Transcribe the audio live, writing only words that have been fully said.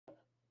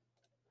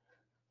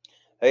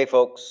Hey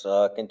folks,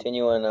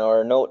 continuing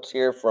our notes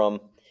here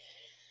from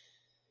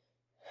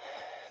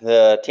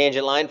the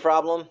tangent line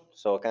problem.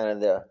 So kind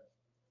of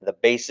the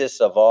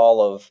basis of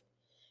all of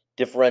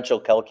differential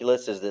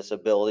calculus is this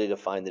ability to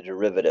find the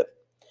derivative.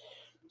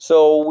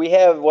 So we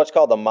have what's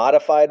called the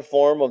modified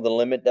form of the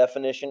limit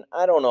definition.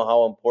 I don't know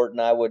how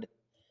important I would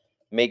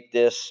make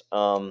this.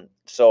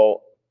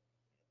 So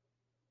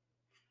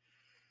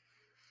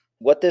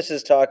what this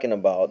is talking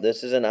about,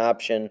 this is an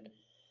option.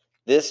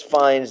 This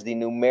finds the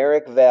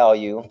numeric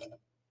value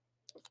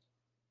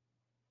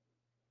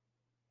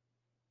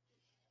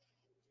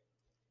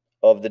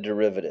of the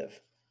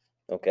derivative.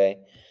 Okay,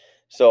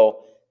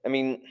 so I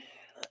mean,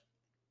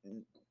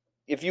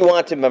 if you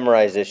want to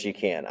memorize this, you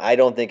can. I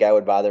don't think I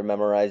would bother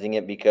memorizing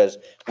it because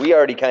we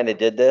already kind of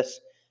did this.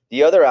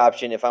 The other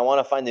option, if I want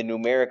to find the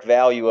numeric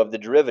value of the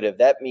derivative,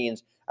 that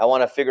means I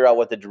want to figure out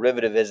what the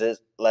derivative is,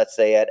 let's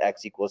say at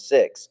x equals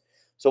 6.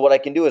 So what I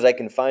can do is I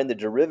can find the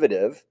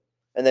derivative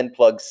and then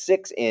plug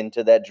 6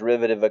 into that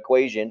derivative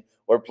equation,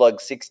 or plug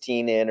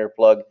 16 in, or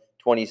plug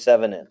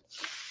 27 in.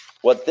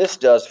 What this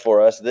does for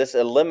us, this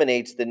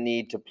eliminates the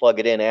need to plug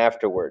it in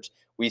afterwards.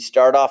 We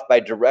start off by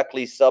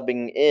directly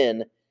subbing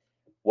in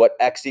what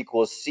x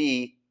equals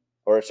c,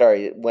 or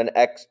sorry, when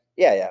x,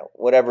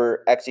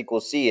 whatever x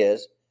equals c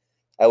is,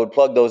 I would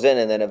plug those in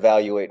and then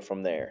evaluate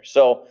from there.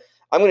 So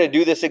I'm going to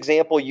do this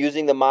example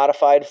using the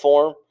modified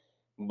form,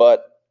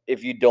 but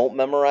if you don't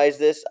memorize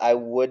this,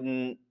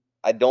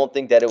 I don't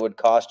think that it would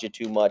cost you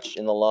too much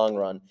in the long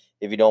run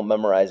if you don't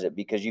memorize it,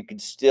 because you could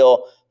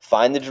still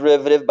find the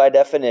derivative by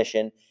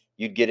definition.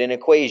 You'd get an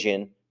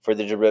equation for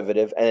the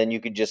derivative, and then you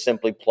could just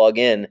simply plug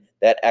in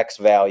that x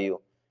value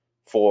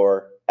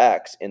for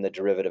x in the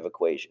derivative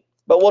equation.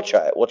 But we'll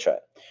try it.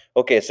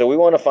 Okay, so we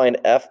want to find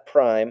f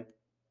prime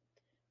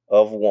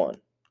of 1,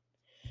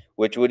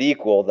 which would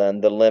equal then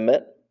the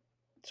limit.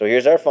 So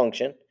here's our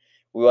function.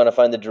 We want to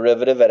find the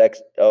derivative at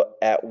x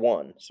at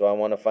 1. So I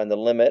want to find the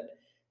limit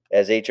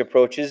as h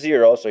approaches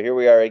 0. So here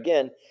we are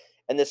again.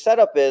 And the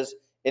setup is,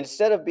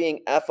 instead of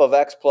being f of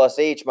x plus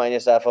h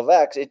minus f of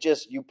x, it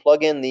just, you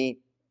plug in the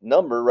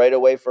number right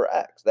away for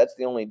x. That's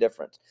the only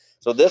difference.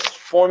 So this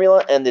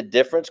formula and the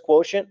difference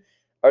quotient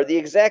are the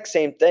exact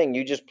same thing.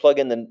 You just plug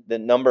in the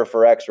number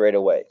for x right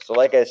away. So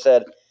like I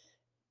said,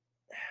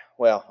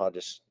 well, I'll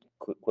just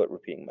quit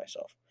repeating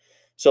myself.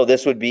 So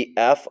this would be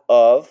f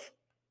of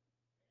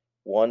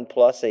 1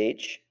 plus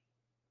h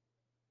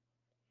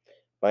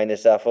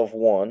minus f of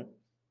 1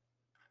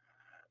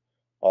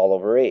 all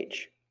over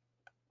h.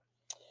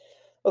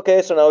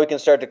 Okay, so now we can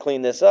start to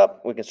clean this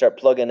up. We can start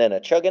plugging in a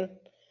chugging.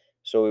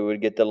 So we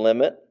would get the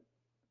limit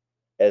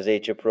as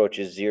h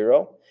approaches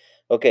 0.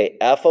 Okay,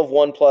 f of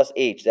 1 plus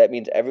h. That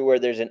means everywhere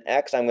there's an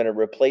x, I'm going to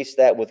replace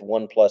that with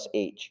 1 plus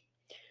h.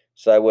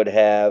 So I would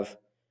have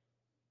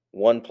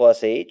 1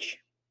 plus h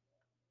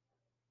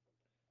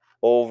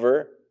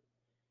over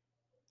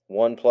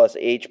 1 plus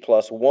h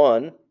plus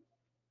 1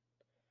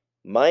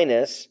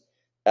 minus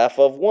f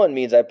of 1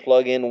 means I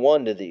plug in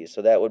 1 to these.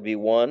 So that would be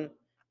 1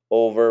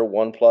 over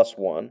 1 plus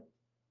 1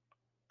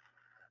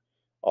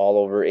 all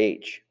over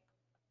h.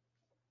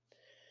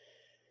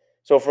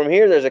 So from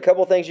here, there's a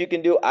couple things you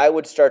can do. I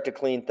would start to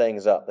clean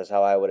things up, is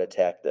how I would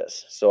attack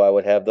this. So I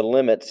would have the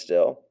limit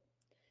still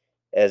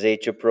as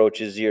h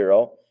approaches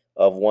 0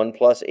 of 1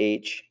 plus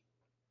h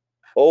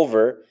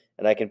over,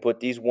 and I can put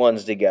these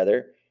 1's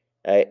together.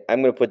 I'm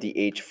going to put the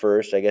h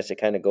first. I guess it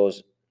kind of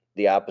goes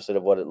the opposite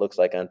of what it looks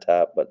like on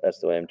top, but that's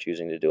the way I'm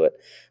choosing to do it.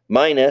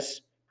 Minus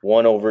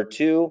 1 over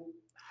 2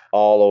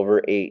 all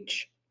over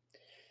h.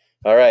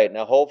 All right,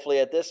 now hopefully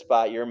at this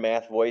spot, your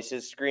math voice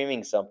is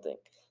screaming something.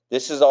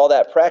 This is all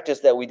that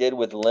practice that we did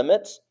with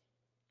limits.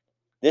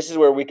 This is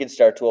where we can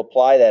start to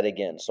apply that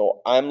again.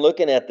 So I'm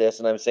looking at this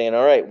and I'm saying,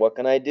 all right, what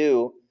can I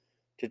do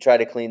to try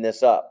to clean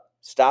this up?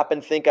 Stop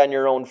and think on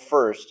your own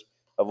first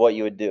of what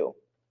you would do.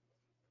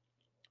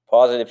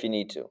 Pause it if you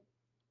need to.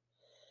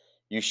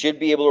 You should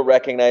be able to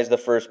recognize the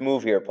first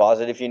move here.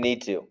 Pause it if you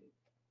need to.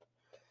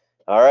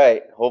 All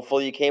right,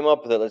 hopefully you came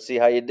up with it. Let's see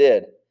how you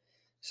did.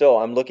 So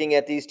I'm looking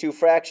at these two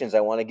fractions.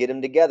 I want to get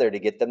them together. To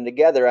get them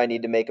together, I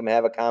need to make them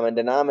have a common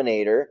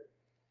denominator.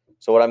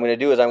 So what I'm going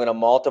to do is I'm going to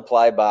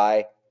multiply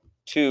by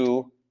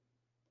 2h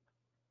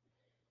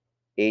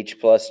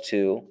plus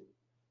 2.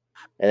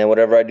 And then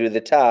whatever I do to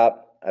the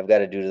top, I've got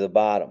to do to the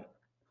bottom.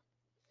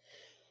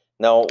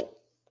 Now,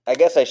 I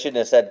guess I shouldn't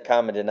have said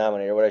common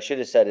denominator. What I should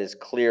have said is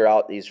clear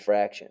out these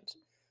fractions.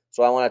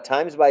 So I want to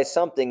times by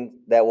something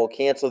that will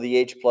cancel the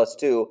h plus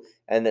 2,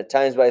 and that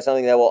times by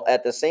something that will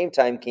at the same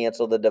time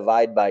cancel the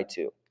divide by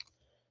 2.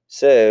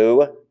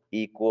 So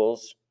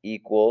equals.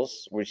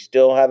 We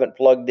still haven't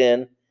plugged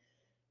in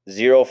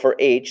 0 for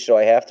h, so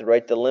I have to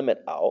write the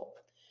limit out.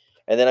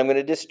 And then I'm going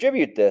to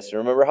distribute this.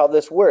 Remember how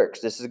this works.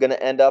 This is going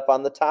to end up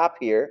on the top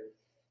here.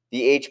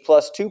 The h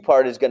plus 2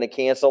 part is going to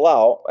cancel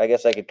out. I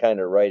guess I could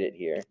kind of write it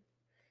here.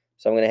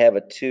 So I'm going to have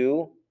a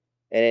 2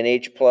 and an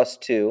h plus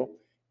 2.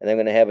 And I'm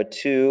going to have a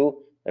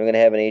 2. I'm going to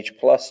have an h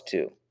plus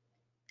 2.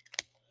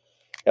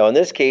 Now in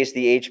this case,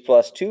 the h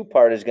plus 2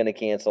 part is going to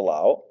cancel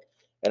out.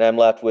 And I'm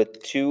left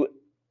with 2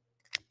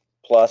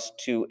 plus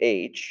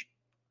 2h.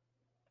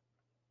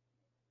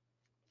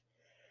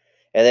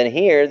 And then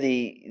here,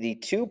 the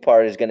 2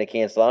 part is going to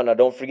cancel out. Now,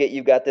 don't forget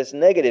you've got this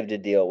negative to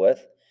deal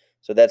with.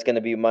 So that's going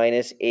to be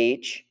minus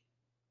h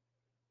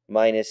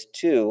minus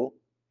 2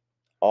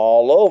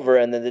 all over.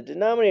 And then the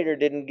denominator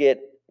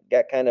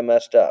got kind of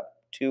messed up.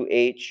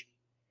 2h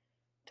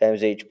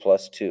times h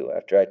plus 2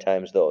 after I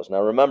times those.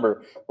 Now,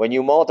 remember, when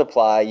you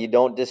multiply, you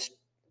don't just,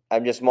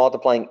 I'm just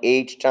multiplying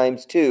h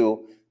times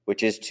 2,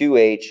 which is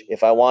 2h.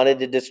 If I wanted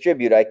to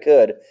distribute, I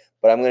could,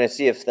 but I'm going to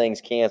see if things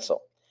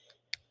cancel.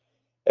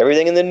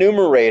 Everything in the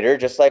numerator,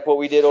 just like what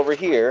we did over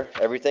here,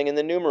 everything in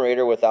the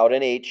numerator without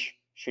an h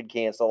should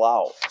cancel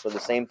out. So the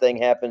same thing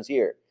happens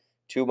here.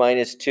 2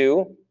 minus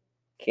 2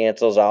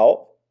 cancels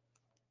out.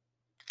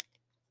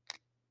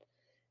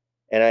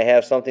 And I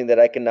have something that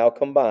I can now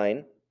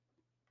combine.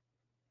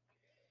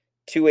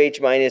 2h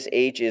minus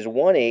h is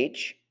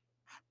 1h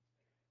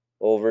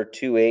over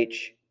 2h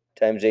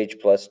times h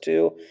plus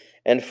 2.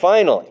 And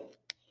finally,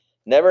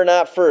 never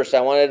not first. I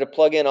wanted to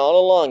plug in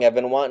all along. I've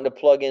been wanting to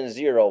plug in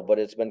 0, but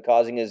it's been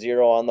causing a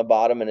 0 on the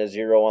bottom and a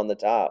 0 on the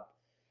top.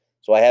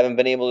 So I haven't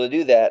been able to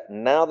do that.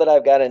 Now that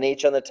I've got an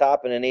h on the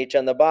top and an h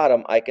on the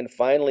bottom, I can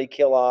finally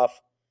kill off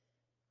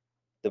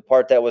the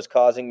part that was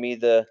causing me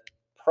the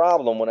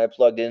problem when I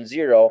plugged in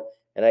 0,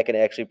 and I can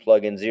actually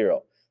plug in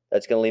 0.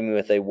 That's going to leave me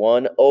with a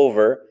 1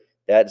 over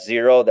that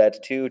 0. That's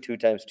 2. 2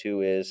 times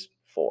 2 is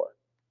 4.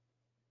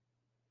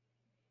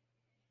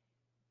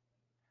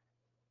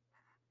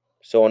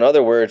 So in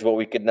other words, what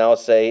we could now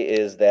say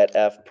is that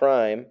f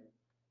prime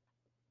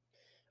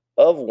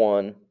of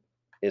 1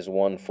 is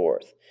 1/4.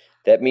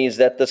 That means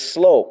that the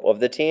slope of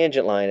the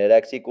tangent line at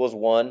x equals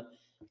 1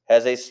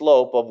 has a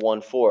slope of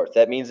 1/4.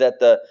 That means that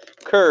the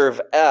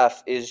curve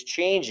f is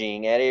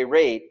changing at a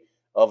rate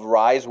of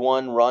rise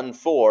 1, run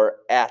 4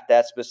 at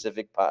that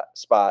specific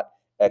spot,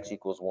 x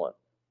equals 1.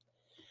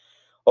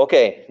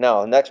 Okay,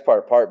 now next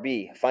part, part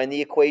B. Find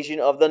the equation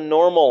of the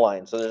normal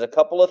line. So there's a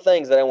couple of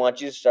things that I want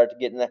you to start to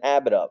get in the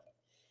habit of.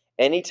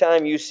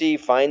 Anytime you see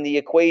find the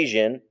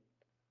equation,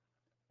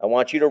 I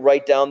want you to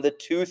write down the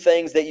 2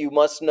 things that you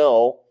must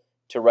know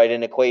to write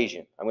an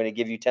equation. I'm going to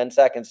give you 10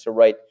 seconds to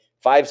write,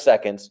 5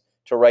 seconds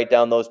to write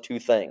down those 2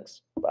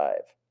 things.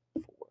 5,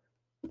 4,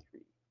 3,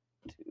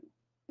 2,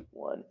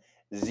 1,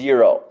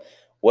 0.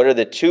 What are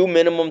the 2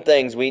 minimum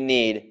things we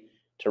need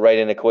to write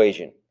an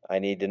equation? I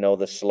need to know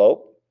the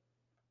slope,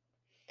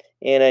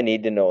 and I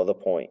need to know the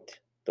point.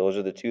 Those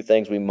are the 2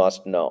 things we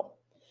must know.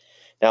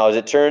 Now, as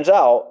it turns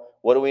out,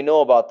 what do we know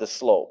about the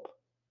slope?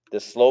 The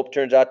slope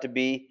turns out to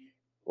be,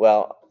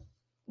 well,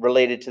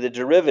 related to the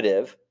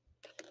derivative,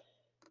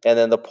 and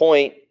then the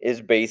point is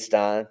based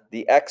on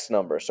the x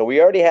number. So we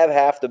already have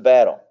half the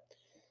battle.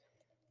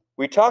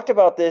 We talked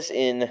about this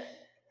in,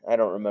 I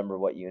don't remember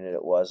what unit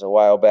it was, a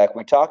while back.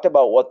 We talked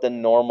about what the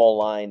normal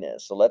line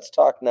is. So let's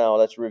talk now,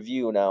 let's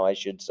review now, I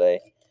should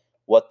say,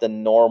 what the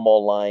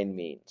normal line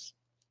means.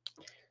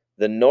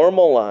 The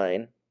normal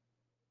line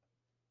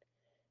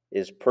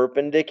is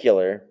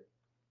perpendicular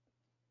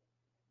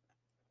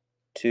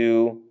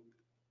to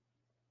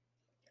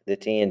the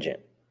tangent.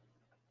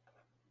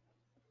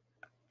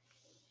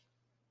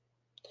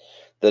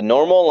 The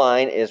normal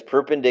line is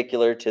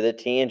perpendicular to the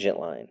tangent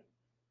line.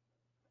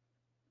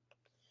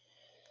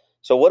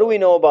 So what do we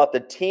know about the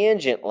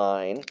tangent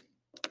line?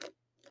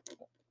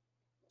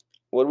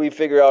 What do we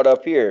figure out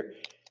up here?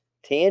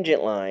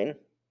 Tangent line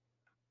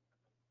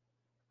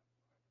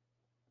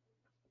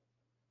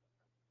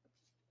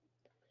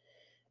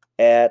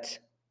at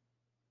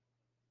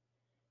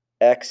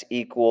x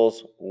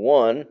equals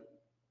 1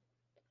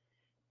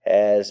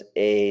 has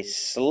a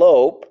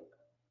slope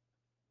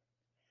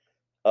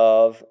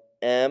of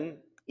m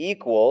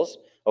equals,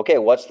 okay,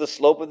 what's the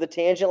slope of the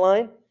tangent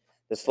line?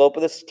 The slope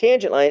of the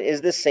tangent line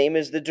is the same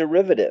as the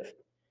derivative,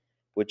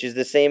 which is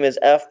the same as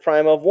f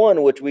prime of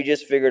 1, which we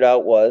just figured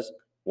out was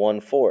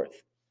 1/4.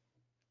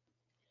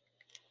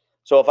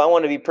 So if I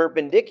want to be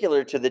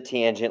perpendicular to the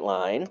tangent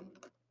line,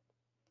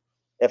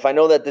 if I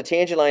know that the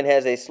tangent line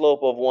has a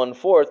slope of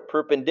 1/4,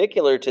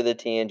 perpendicular to the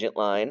tangent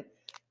line,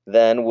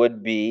 then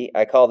would be,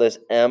 I call this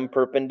m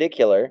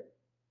perpendicular,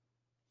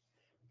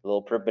 a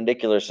little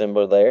perpendicular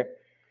symbol there.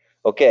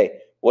 Okay,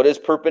 what does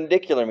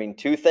perpendicular mean?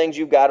 2 things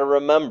you've got to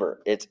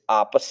remember. It's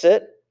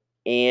opposite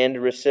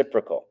and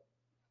reciprocal.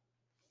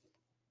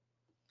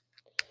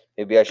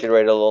 Maybe I should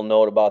write a little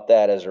note about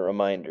that as a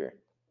reminder.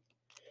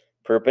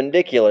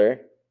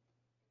 Perpendicular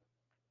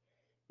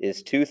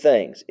is 2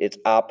 things. It's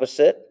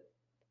opposite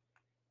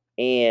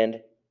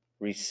and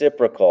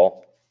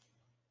reciprocal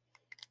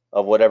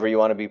of whatever you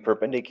want to be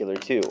perpendicular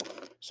to.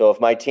 So if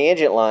my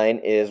tangent line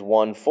is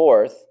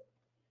 1/4,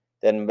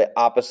 then the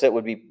opposite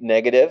would be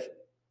negative.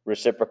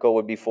 Reciprocal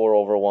would be 4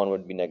 over 1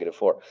 would be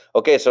 -4.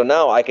 Okay, so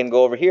now I can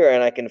go over here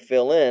and I can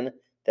fill in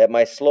that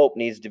my slope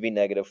needs to be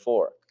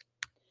 -4.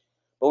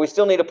 But we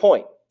still need a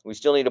point. We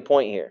still need a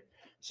point here.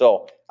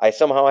 So I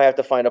somehow have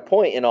to find a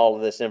point in all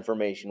of this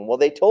information. Well,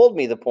 they told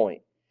me the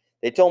point.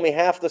 They told me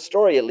half the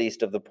story, at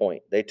least, of the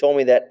point. They told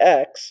me that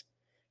x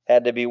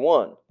had to be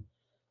 1.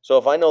 So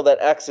if I know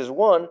that x is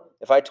 1,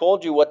 if I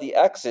told you what the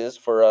x is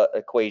for an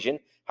equation,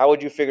 how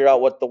would you figure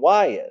out what the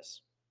y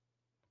is?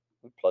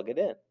 We'd plug it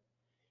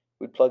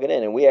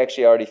in. And we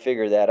actually already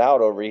figured that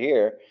out over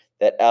here,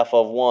 that f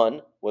of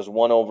 1 was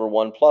 1 over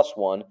 1 plus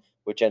 1,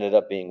 which ended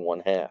up being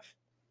 1/2.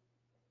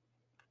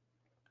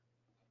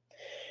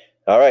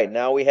 All right,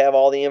 now we have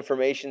all the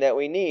information that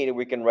we need.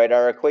 We can write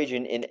our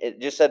equation in, it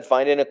just said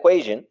find an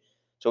equation.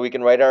 So we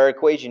can write our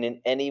equation in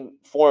any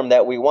form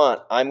that we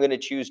want. I'm going to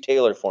choose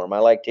Taylor form. I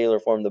like Taylor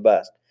form the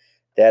best.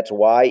 That's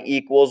y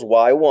equals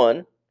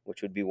y1,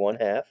 which would be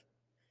 1/2,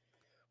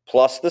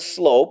 plus the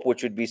slope,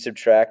 which would be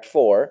subtract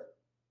 4,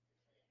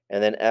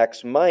 and then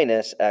x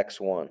minus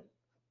x1.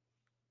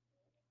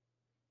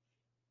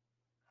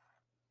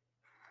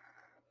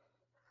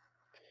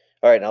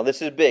 All right, now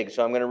this is big,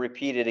 so I'm going to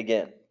repeat it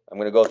again. I'm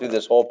going to go through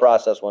this whole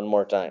process one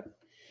more time.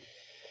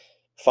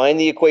 Find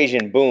the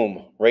equation,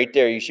 boom, right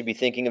there. You should be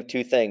thinking of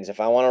two things. If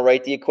I want to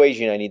write the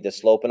equation, I need the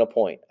slope and a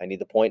point. I need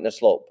the point and a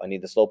slope. I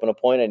need the slope and a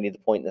point. I need the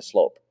point and a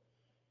slope.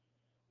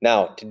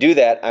 Now, to do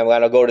that, I'm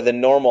going to go to the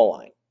normal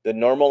line. The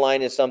normal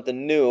line is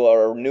something new,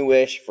 or a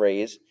newish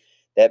phrase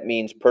that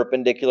means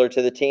perpendicular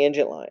to the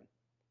tangent line.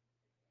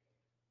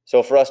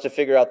 So for us to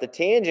figure out the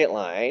tangent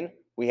line,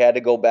 we had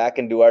to go back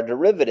and do our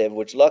derivative,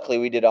 which luckily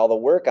we did all the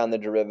work on the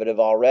derivative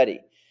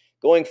already.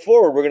 Going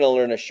forward, we're going to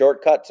learn a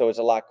shortcut, so it's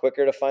a lot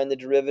quicker to find the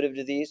derivative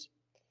to these.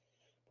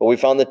 But we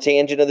found the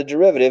tangent of the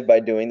derivative by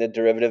doing the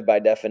derivative by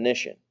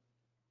definition.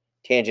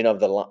 Tangent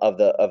of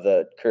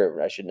the curve.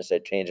 I shouldn't have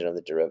said tangent of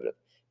the derivative.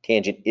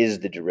 Tangent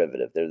is the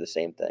derivative. They're the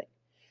same thing.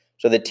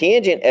 So the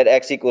tangent at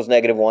x equals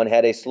 -1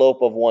 had a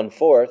slope of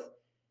 1/4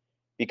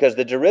 because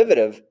the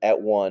derivative at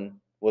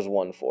 1 was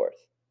 1/4.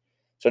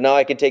 So now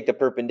I can take the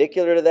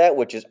perpendicular to that,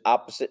 which is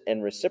opposite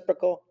and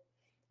reciprocal,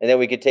 and then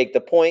we could take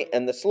the point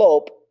and the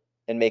slope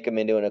and make them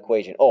into an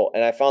equation. Oh,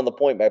 and I found the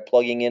point by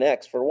plugging in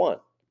x for 1.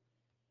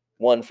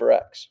 1 for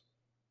x.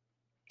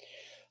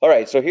 All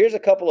right, so here's a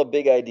couple of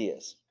big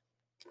ideas.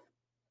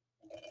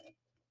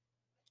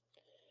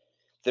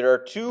 There are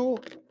two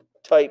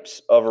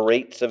types of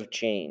rates of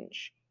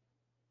change.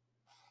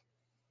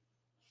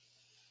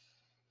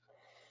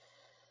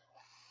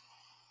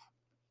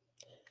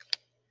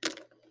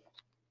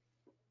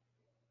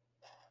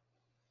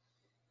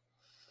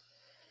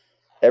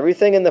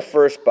 Everything in the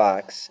first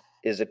box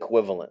is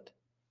equivalent.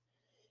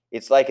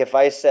 It's like if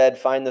I said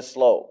find the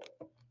slope,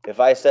 if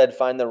I said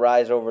find the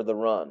rise over the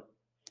run,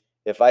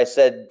 if I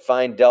said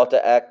find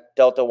delta x,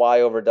 delta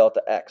y over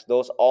delta x,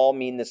 those all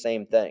mean the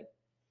same thing.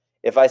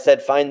 If I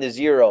said find the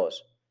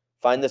zeros,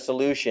 find the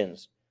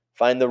solutions,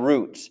 find the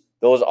roots,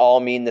 those all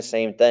mean the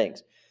same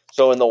things.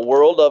 So in the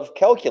world of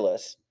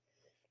calculus,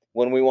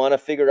 when we want to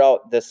figure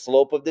out the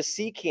slope of the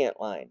secant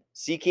line,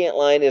 secant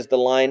line is the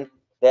line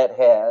that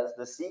has,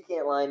 the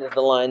secant line is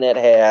the line that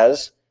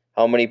has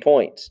how many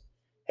points?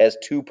 Has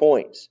 2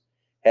 points.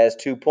 Has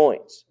 2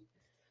 points.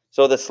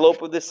 So the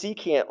slope of the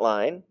secant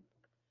line,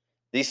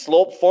 the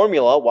slope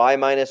formula, y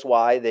minus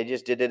y, they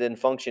just did it in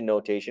function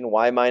notation,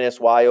 y minus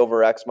y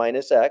over x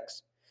minus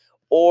x,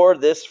 or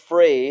this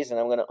phrase, and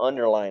I'm going to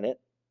underline it,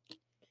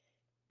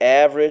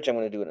 average, I'm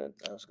going to do it in,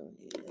 I was going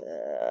to do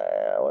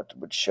what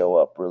would show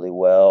up really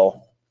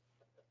well.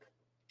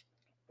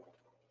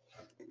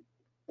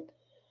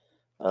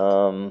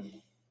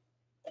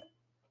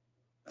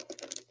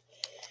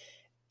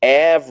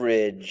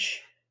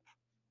 Average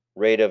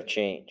rate of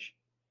change.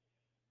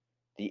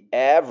 The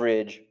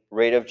average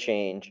rate of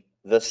change,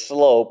 the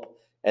slope,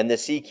 and the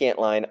secant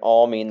line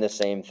all mean the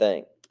same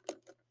thing.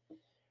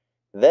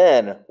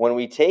 Then, when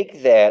we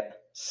take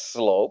that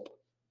slope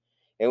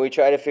and we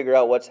try to figure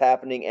out what's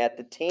happening at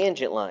the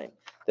tangent line,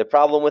 the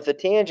problem with the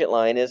tangent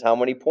line is how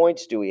many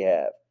points do we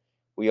have?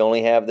 We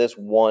only have this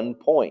 1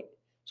 point.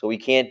 So we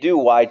can't do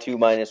y2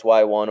 minus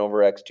y1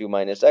 over x2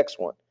 minus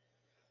x1.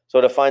 So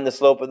to find the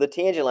slope of the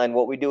tangent line,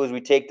 what we do is we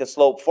take the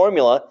slope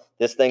formula,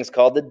 this thing's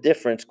called the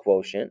difference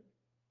quotient,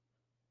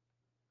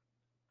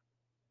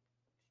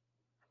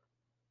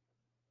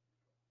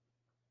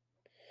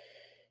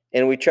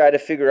 and we try to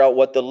figure out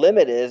what the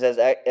limit is as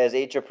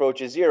h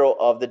approaches 0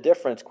 of the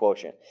difference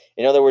quotient.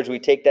 In other words, we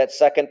take that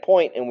second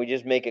point and we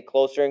just make it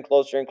closer and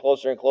closer and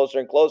closer and closer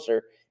and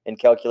closer and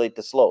calculate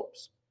the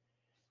slopes.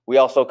 We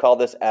also call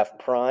this f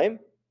prime.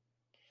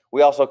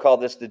 We also call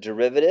this the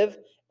derivative.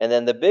 And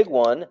then the big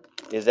one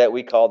is that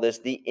we call this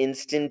the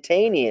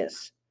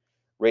instantaneous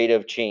rate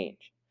of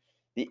change.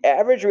 The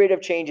average rate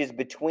of change is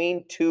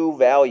between two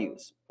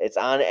values. It's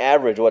on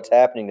average what's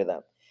happening to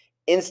them.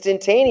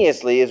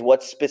 Instantaneously is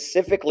what's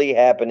specifically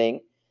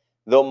happening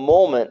the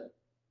moment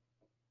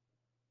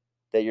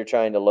that you're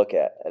trying to look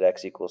at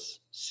x equals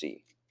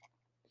c.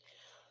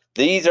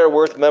 These are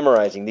worth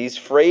memorizing. These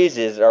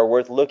phrases are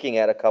worth looking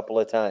at a couple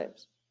of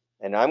times.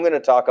 And I'm going to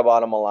talk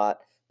about them a lot,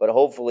 but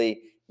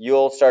hopefully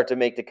you'll start to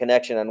make the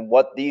connection on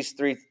what these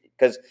three,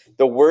 because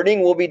the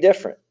wording will be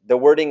different. The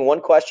wording,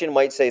 one question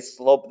might say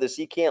slope of the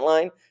secant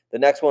line, the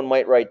next one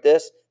might write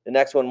this, the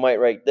next one might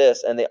write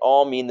this, and they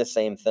all mean the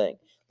same thing.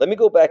 Let me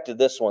go back to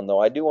this one, though.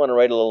 I do want to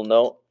write a little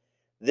note.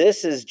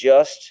 This is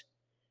just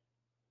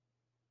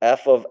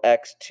f of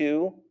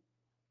x2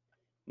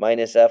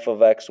 minus f of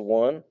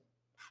x1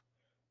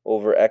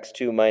 over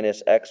x2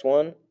 minus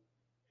x1.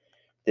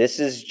 This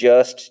is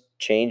just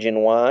change in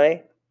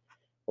y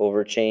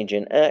over change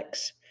in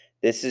x.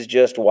 This is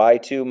just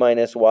y2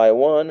 minus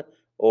y1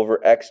 over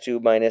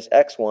x2 minus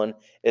x1.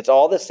 It's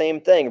all the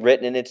same thing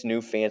written in its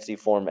new fancy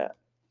format.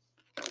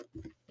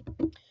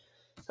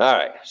 All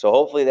right, so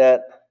hopefully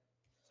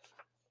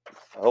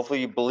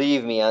you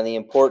believe me on the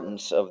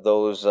importance of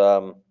those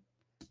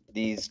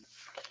these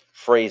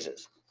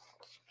phrases.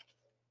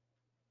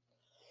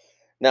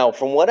 Now,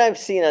 from what I've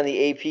seen on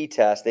the AP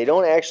test, they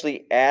don't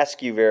actually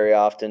ask you very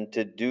often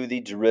to do the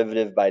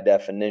derivative by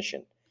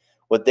definition.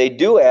 What they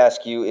do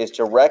ask you is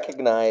to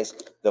recognize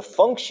the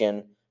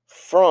function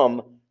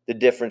from the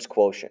difference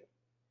quotient.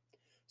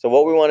 So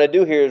what we want to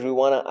do here is we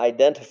want to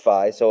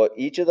identify, so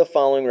each of the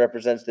following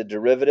represents the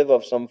derivative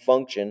of some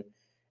function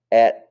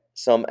at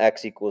some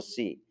x equals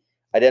c.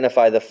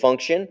 Identify the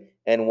function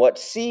and what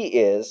c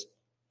is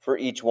for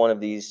each one of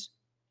these,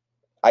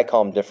 I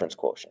call them difference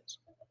quotients.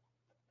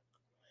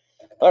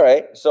 All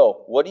right,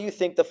 so what do you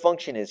think the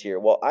function is here?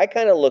 Well, I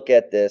kind of look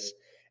at this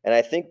and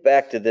I think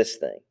back to this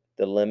thing,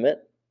 the limit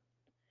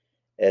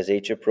as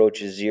h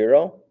approaches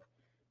 0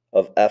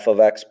 of f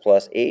of x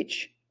plus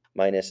h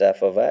minus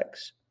f of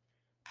x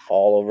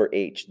all over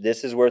h.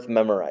 This is worth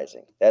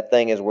memorizing. That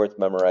thing is worth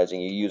memorizing.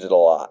 You use it a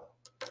lot.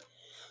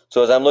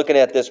 So as I'm looking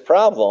at this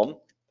problem,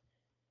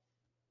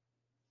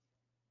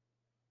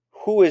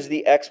 who is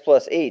the x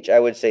plus h? I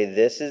would say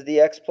this is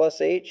the x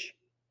plus h.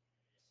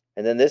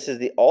 And then this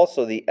is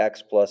also the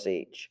x plus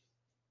h.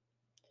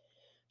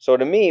 So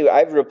to me,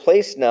 I've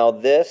replaced now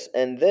this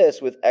and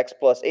this with x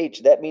plus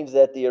h. That means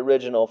that the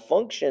original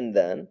function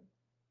then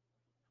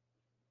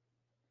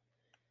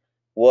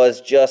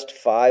was just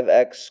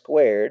 5x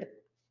squared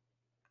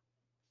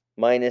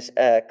minus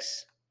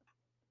x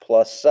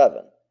plus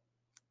 7.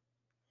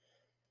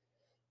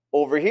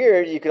 Over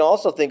here, you can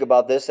also think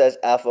about this as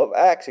f of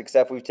x,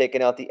 except we've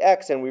taken out the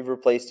x and we've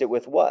replaced it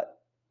with what?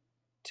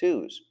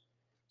 2's.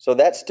 So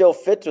that still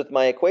fits with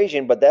my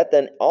equation, but that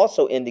then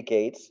also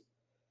indicates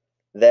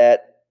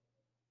that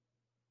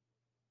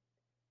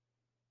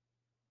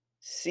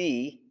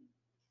c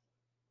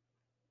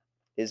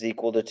is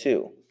equal to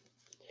 2.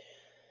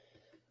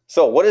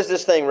 So what does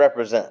this thing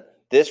represent?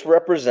 This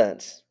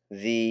represents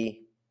the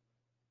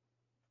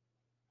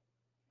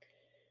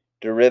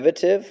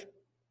derivative.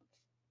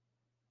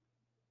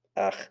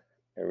 I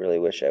really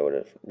wish I would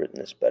have written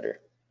this better.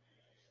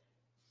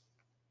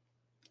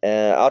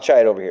 I'll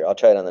try it over here. I'll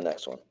try it on the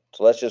next one.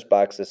 So let's just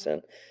box this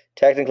in.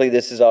 Technically,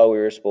 this is all we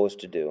were supposed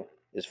to do,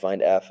 is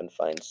find f and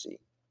find c.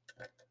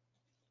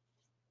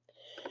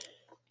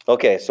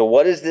 Okay, so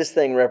what does this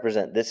thing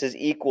represent? This is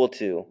equal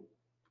to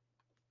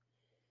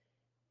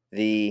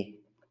the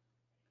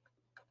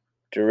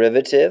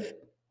derivative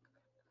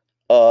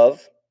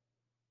of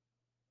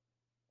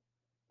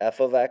f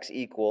of x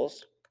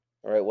equals,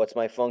 all right, what's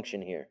my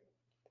function here?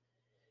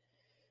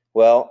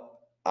 Well,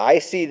 I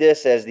see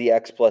this as the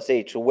x plus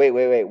h. So wait.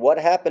 What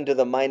happened to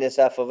the minus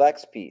f of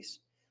x piece?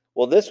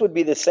 Well, this would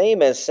be the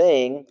same as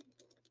saying,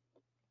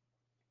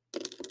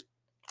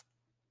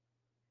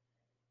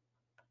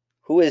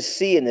 who is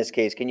c in this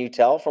case? Can you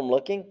tell from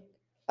looking?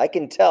 I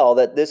can tell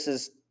that this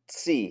is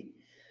c.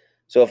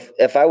 So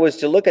if I was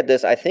to look at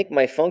this, I think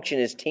my function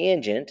is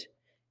tangent,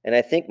 and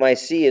I think my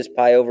c is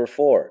pi over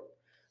 4.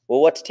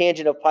 Well, what's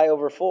tangent of pi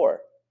over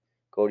 4?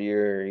 Go to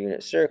your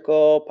unit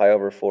circle. Pi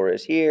over 4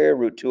 is here.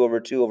 Root 2 over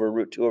 2 over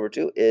root 2 over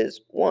 2 is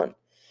 1.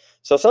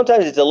 So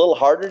sometimes it's a little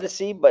harder to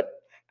see, but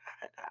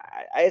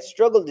I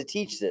struggled to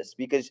teach this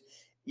because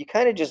you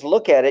kind of just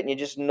look at it and you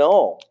just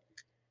know.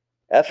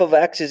 F of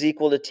x is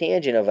equal to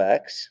tangent of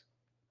x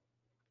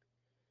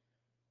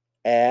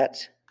at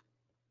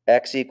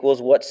x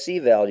equals what c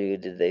value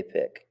did they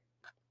pick?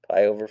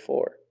 Pi over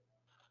 4.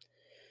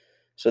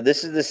 So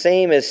this is the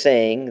same as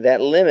saying that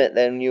limit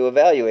that when you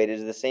evaluate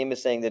is the same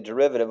as saying the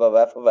derivative of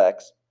f of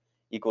x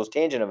equals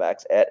tangent of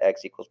x at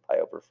x equals pi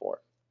over 4.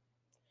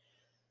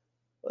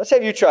 Let's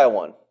have you try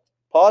one.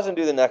 Pause and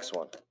do the next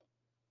one.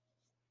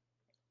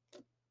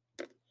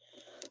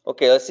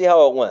 Okay, let's see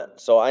how it went.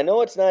 So I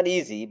know it's not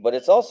easy, but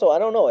it's also, I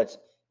don't know, it's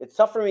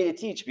tough for me to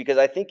teach because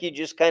I think you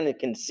just kind of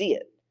can see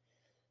it.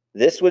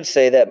 This would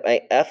say that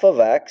my f of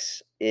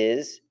x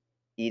is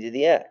e to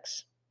the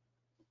x.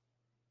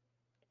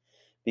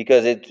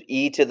 Because it's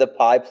e to the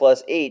pi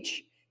plus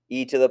h,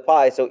 e to the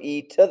pi, so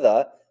e to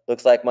the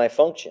looks like my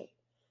function.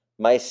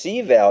 My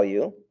c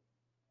value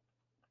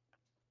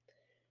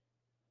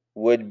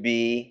would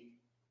be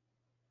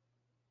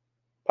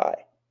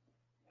pi.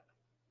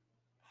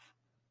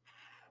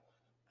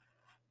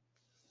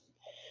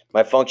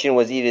 My function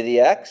was e to the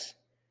x.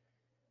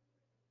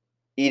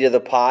 E to the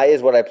pi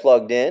is what I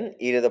plugged in.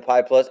 E to the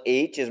pi plus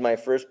h is my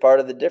first part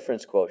of the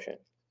difference quotient.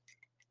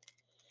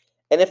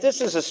 And if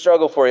this is a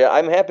struggle for you,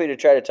 I'm happy to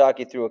try to talk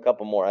you through a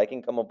couple more. I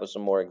can come up with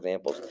some more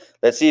examples.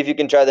 Let's see if you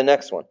can try the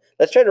next one.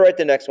 Let's try to write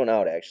the next one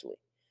out, actually.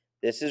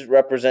 This is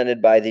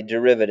represented by the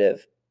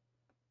derivative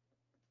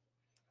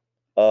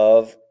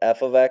of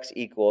f of x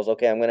equals,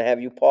 okay, I'm going to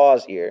have you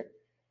pause here.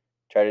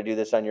 Try to do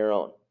this on your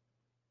own.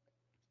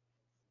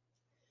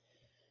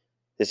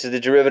 This is the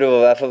derivative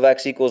of f of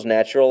x equals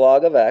natural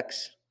log of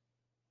x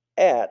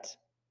at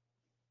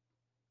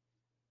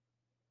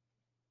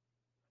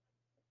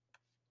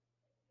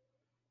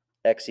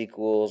x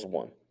equals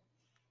 1.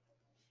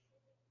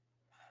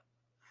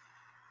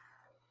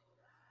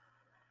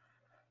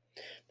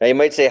 Now you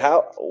might say,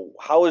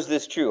 how is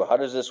this true? How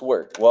does this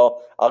work?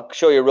 Well, I'll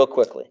show you real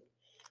quickly.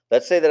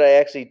 Let's say that I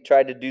actually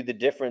tried to do the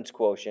difference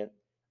quotient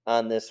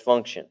on this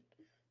function.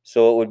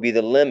 So it would be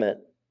the limit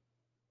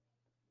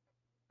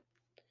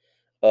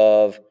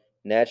of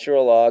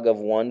natural log of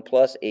 1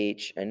 plus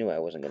h. I knew I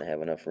wasn't going to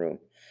have enough room.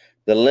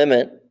 The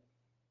limit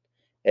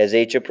as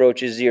h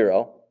approaches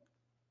 0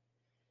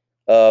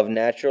 of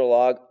natural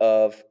log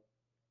of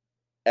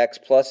x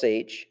plus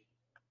h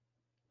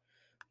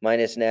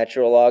minus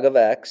natural log of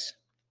x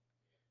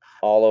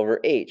all over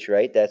h,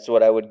 right? That's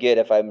what I would get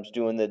if I was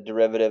doing the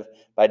derivative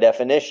by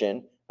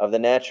definition of the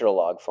natural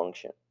log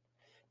function.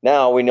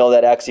 Now we know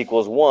that x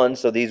equals 1,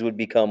 so these would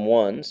become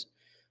 1s.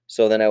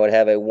 So then I would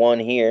have a 1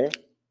 here,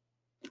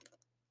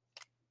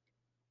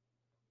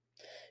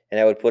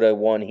 and I would put a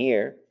 1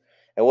 here.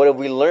 And what have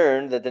we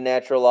learned that the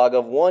natural log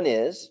of 1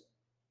 is?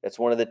 That's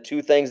one of the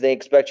two things they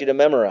expect you to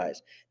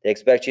memorize. They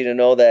expect you to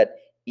know that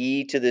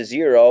e to the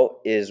 0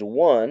 is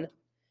 1,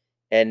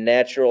 and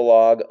natural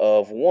log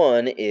of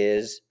 1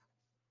 is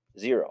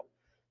 0.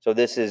 So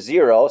this is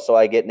 0, so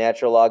I get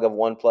natural log of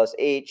 1 plus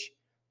h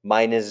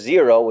minus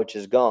 0, which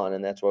is gone,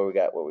 and that's where we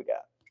got what we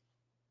got.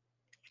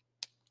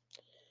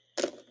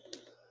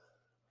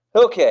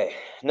 Okay,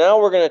 now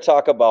we're going to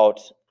talk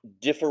about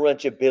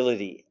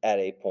differentiability at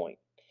a point.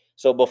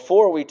 So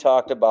before we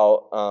talked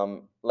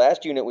about,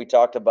 last unit we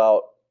talked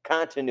about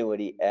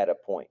continuity at a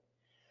point.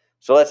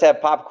 So let's have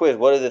pop quiz.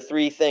 What are the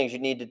 3 things you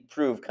need to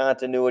prove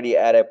continuity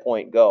at a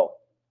point? Go.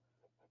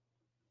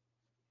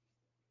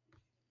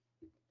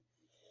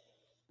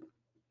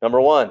 Number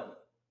 1,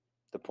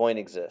 the point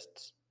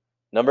exists.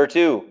 Number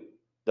 2,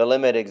 the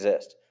limit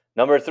exists.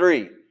 Number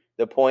 3,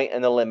 the point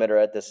and the limit are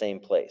at the same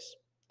place.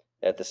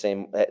 At the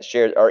same,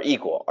 shared, are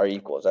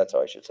equals. That's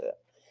how I should say that.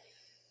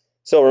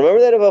 So remember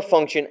that if a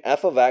function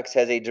f of x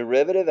has a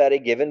derivative at a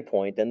given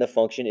point, then the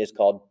function is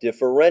called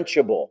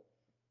differentiable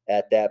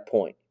at that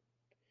point.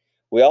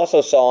 We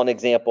also saw in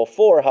example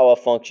 4 how a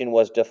function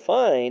was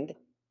defined,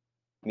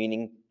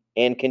 meaning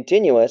and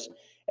continuous,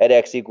 at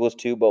x equals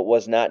 2, but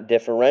was not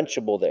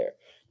differentiable there.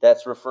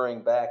 That's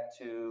referring back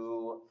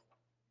to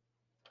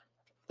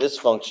this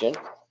function.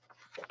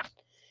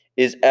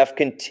 Is f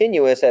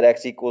continuous at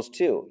x equals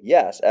 2?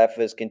 Yes, f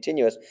is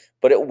continuous,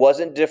 but it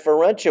wasn't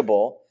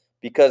differentiable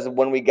because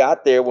when we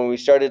got there, when we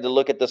started to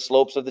look at the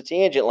slopes of the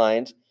tangent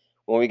lines,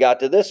 when we got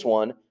to this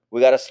one,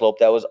 we got a slope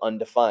that was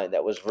undefined,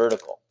 that was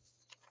vertical.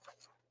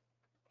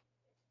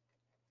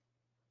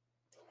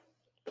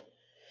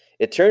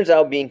 It turns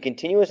out being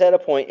continuous at a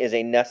point is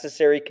a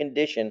necessary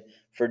condition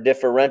for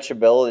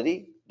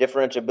differentiability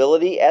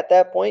at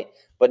that point,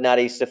 but not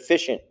a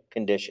sufficient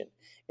condition.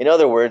 In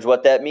other words,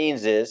 what that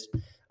means is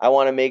I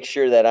want to make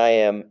sure that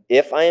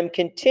if I am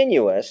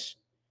continuous,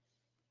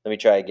 let me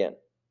try again.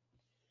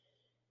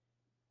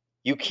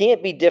 You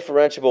can't be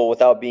differentiable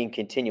without being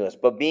continuous,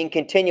 but being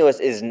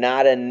continuous is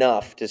not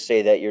enough to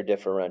say that you're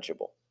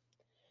differentiable.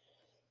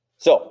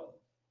 So,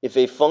 if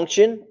a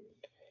function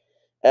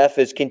f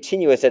is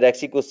continuous at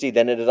x equals c,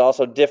 then it is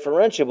also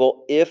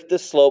differentiable if the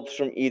slopes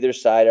from either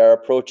side are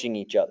approaching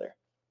each other.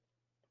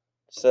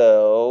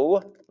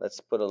 So, let's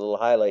put a little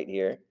highlight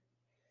here.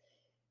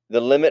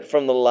 The limit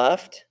from the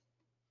left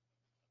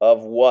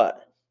of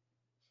what?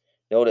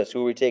 Notice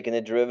who are we taking the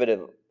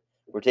derivative?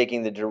 We're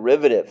taking the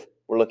derivative.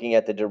 We're looking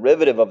at the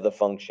derivative of the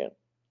function.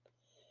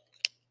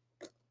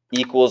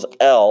 Equals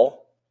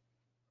L.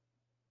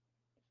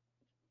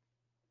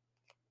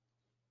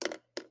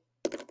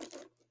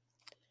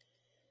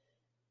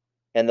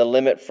 And the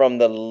limit from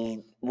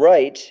the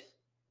right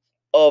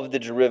of the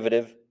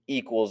derivative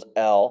equals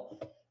L.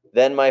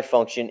 Then my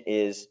function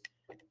is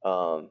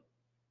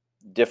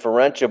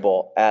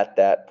differentiable at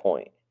that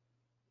point.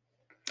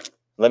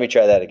 Let me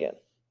try that again.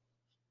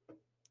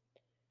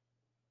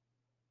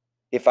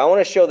 If I want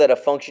to show that a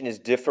function is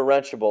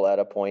differentiable at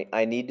a point,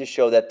 I need to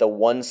show that the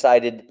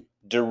one-sided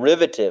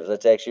derivatives,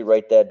 let's actually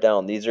write that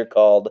down. These are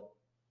called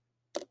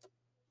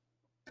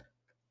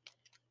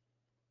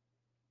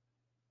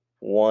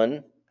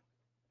one-sided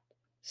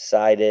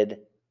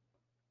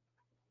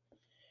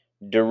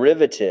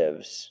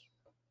derivatives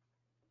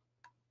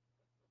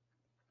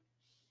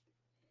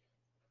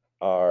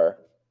are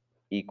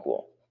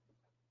equal.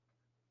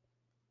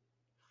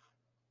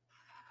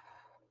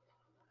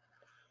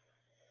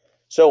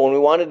 So when we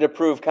wanted to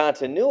prove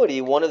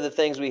continuity, one of the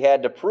things we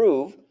had to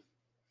prove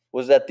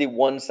was that the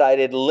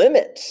one-sided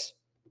limits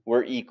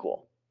were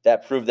equal.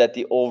 That proved that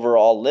the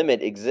overall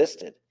limit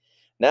existed.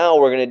 Now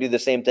we're going to do the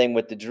same thing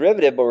with the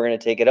derivative, but we're going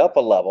to take it up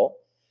a level.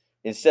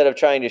 Instead of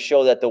trying to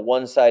show that the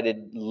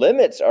one-sided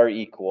limits are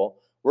equal,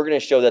 we're going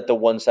to show that the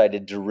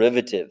one-sided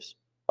derivatives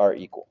are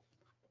equal.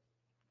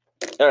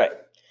 All right.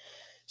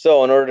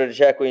 So in order to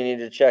check, we need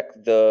to check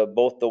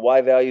both the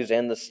y values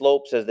and the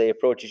slopes as they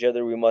approach each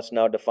other. We must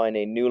now define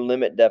a new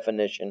limit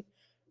definition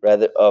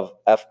rather of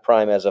f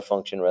prime as a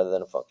function rather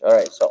than a function. All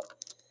right, so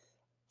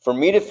for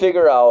me to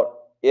figure out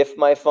if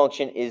my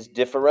function is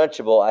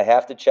differentiable, I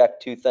have to check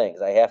two things.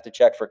 I have to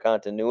check for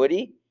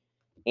continuity,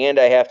 and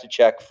I have to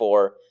check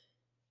for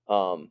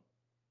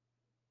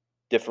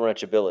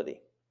differentiability.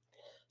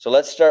 So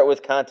let's start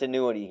with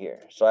continuity here.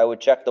 So I would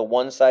check the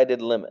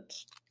one-sided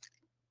limits.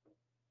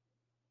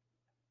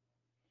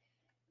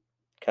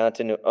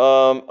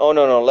 Oh,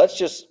 no. Let's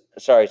just,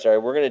 sorry.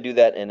 We're going to do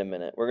that in a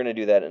minute.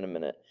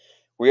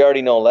 We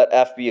already know let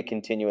f be a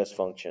continuous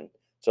function.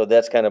 So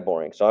that's kind of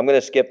boring. So I'm going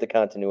to skip the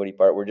continuity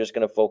part. We're just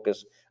going to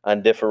focus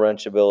on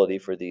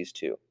differentiability for these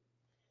two.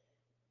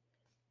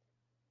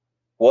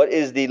 What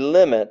is the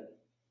limit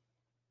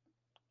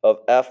of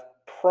f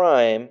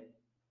prime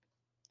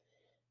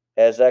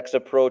as x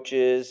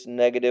approaches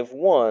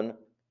 -1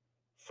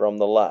 from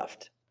the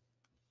left?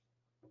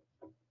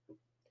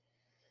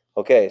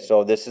 Okay,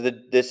 so this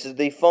is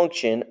the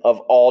function of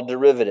all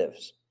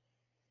derivatives.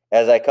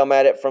 As I come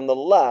at it from the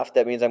left,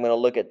 that means I'm going to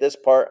look at this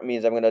part. It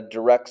means I'm going to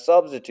direct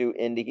substitute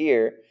into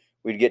here.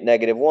 We'd get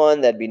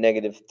 -1. That'd be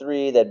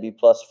 -3. That'd be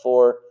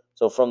 +4.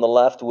 So from the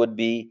left would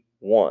be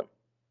 1.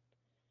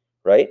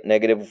 Right?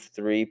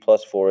 -3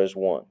 + 4 is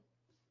 1.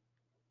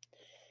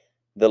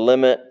 The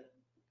limit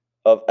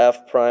of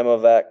f prime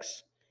of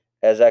x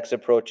as x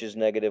approaches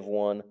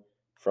 -1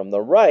 from the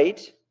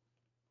right.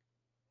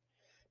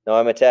 Now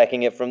I'm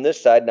attacking it from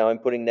this side. Now I'm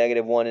putting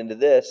 -1 into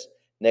this.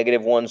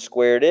 -1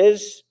 squared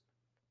is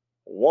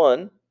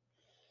 1.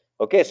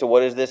 Okay, so what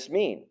does this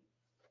mean?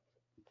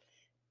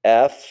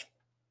 F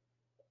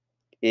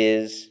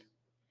is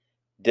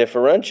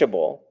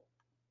differentiable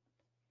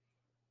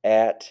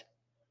at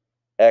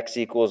x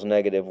equals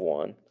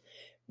 -1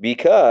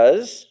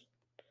 because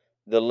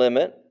the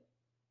limit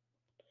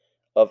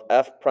of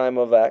f prime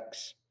of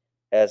x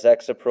as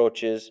x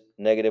approaches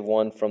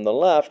 -1 from the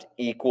left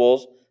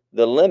equals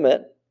the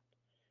limit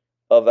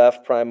of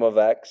f prime of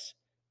x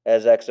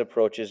as x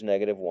approaches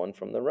 -1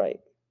 from the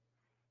right.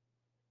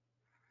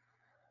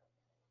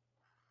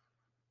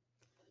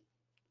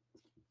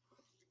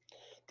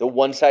 The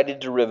one-sided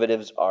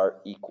derivatives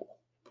are equal.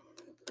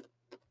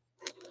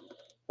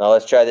 Now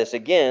let's try this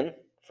again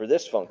for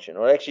this function.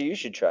 Or actually, you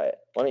should try it.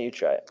 Why don't you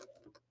try it?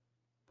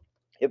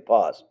 Hit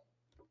pause.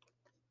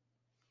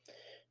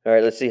 All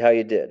right, let's see how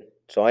you did.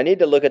 So I need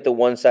to look at the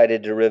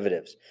one-sided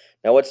derivatives.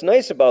 Now what's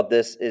nice about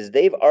this is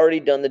they've already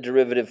done the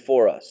derivative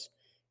for us.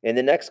 In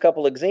the next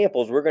couple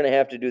examples, we're going to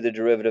have to do the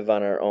derivative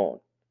on our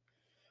own.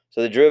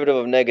 So the derivative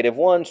of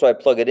 -1, so I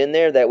plug it in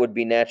there. That would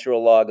be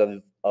natural log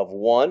of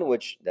 1,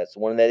 which that's the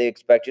one that they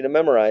expect you to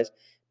memorize.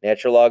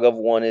 Natural log of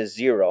 1 is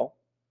 0.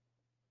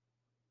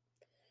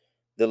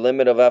 The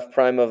limit of f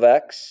prime of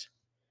x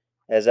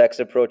as x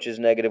approaches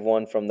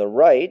 -1 from the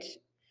right,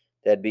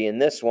 that'd be in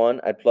this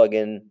one. I'd plug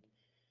in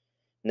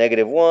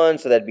 -1,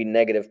 so that'd be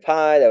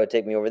 -pi. That would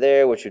take me over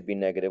there, which would be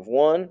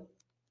 -1.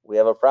 We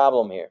have a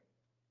problem here.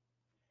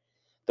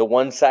 The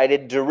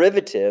one-sided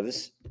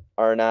derivatives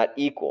are not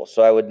equal.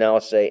 So I would now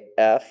say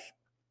f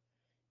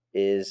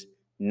is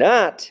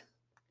not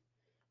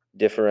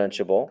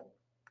differentiable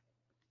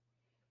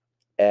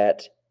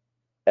at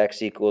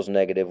x equals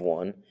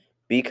 -1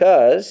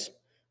 because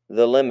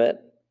the limit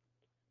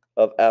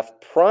of f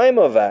prime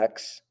of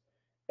x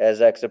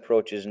as x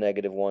approaches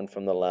 -1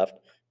 from the left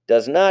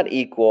does not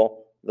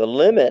equal the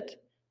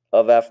limit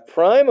of f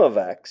prime of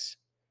x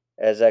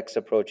as x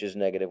approaches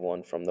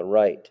 -1 from the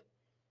right.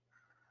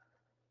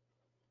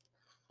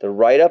 The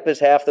write-up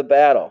is half the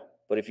battle,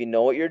 but if you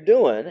know what you're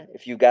doing,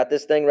 if you got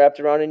this thing wrapped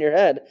around in your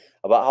head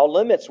about how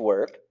limits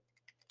work,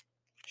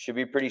 it should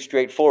be pretty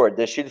straightforward.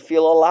 This should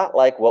feel a lot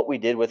like what we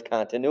did with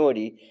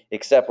continuity,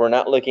 except we're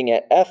not looking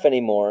at f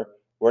anymore.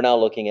 We're now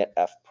looking at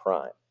f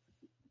prime.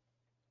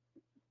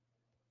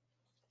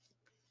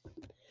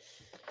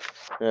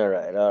 All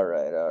right.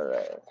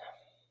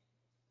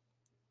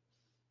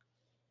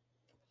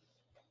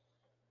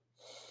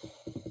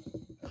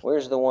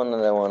 Where's the one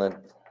that I wanted?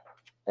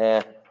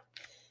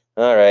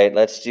 All right,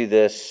 let's do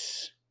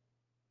this.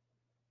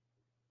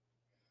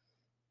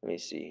 Let me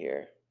see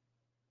here.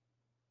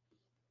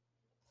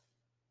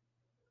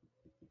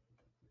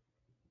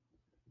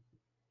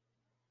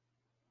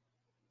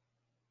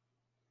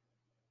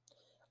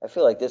 I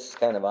feel like this is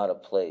kind of out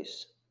of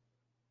place.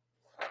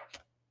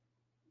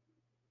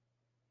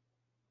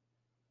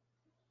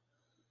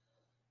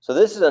 So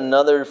this is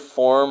another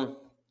form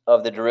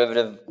of the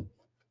derivative,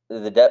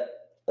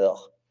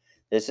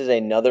 This is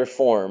another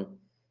form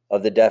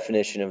of the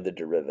definition of the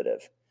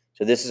derivative.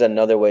 So this is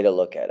another way to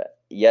look at it.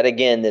 Yet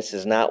again, this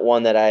is not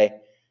one that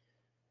I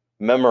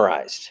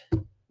memorized,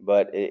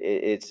 but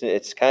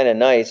it's kind of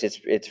nice.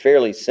 It's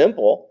fairly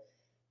simple.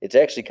 It's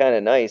actually kind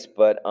of nice,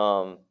 but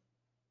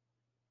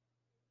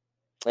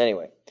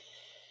anyway,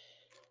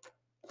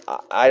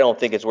 I don't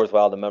think it's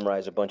worthwhile to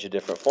memorize a bunch of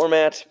different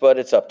formats, but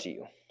it's up to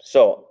you.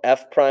 So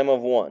f prime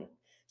of 1.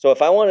 So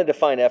if I wanted to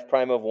find f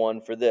prime of 1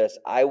 for this,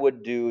 I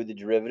would do the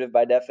derivative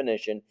by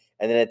definition,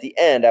 and then at the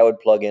end, I would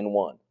plug in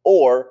 1.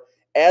 Or,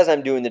 as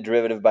I'm doing the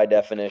derivative by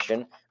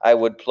definition, I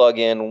would plug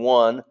in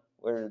 1.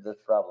 Where did this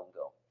problem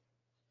go?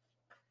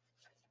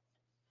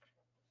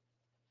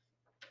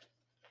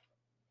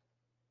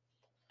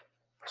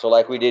 So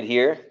like we did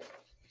here,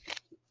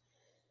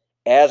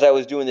 as I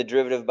was doing the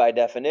derivative by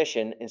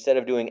definition, instead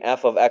of doing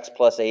f of x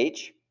plus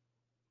h,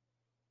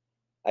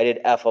 I did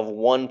f of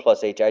 1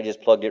 plus h. I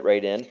just plugged it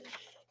right in.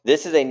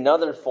 This is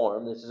another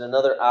form. This is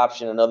another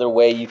option, another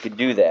way you could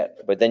do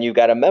that. But then you've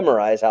got to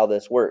memorize how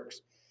this works.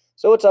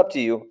 So it's up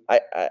to you.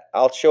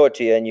 I'll show it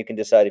to you, and you can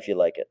decide if you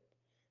like it.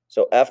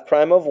 So f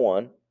prime of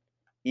 1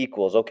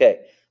 equals,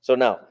 okay. So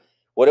now,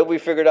 what have we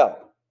figured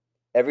out?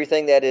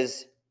 Everything that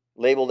is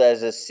labeled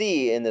as a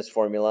c in this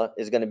formula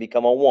is going to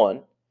become a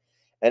 1.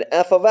 And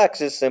f of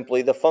x is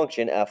simply the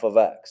function f of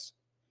x.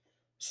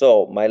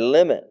 So my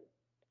limit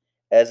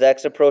as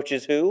x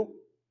approaches who?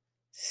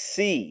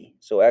 C.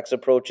 So x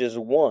approaches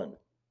 1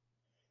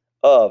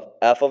 of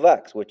f of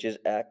x, which is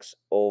x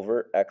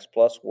over x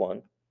plus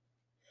 1,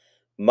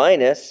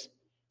 minus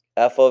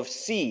f of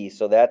c.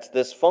 So that's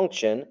this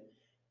function.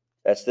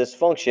 That's this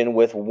function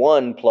with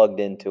 1 plugged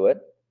into it.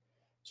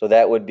 So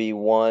that would be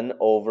 1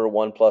 over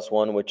 1 plus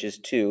 1, which is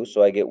 2.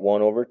 So I get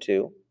 1 over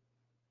 2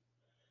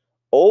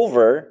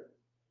 over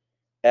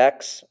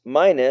x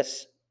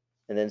minus,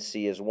 and then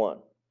c is 1.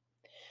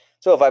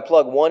 So if I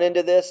plug 1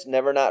 into this,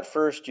 never not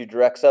first, you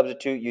direct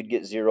substitute, you'd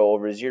get 0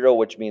 over 0,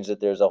 which means that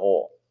there's a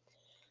hole.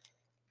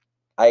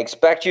 I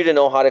expect you to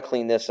know how to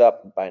clean this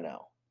up by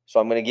now. So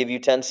I'm going to give you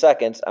 10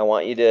 seconds. I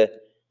want you to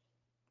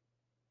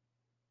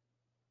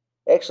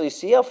actually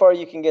see how far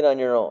you can get on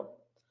your own.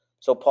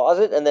 So pause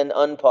it and then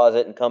unpause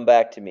it and come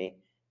back to me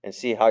and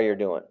see how you're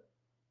doing.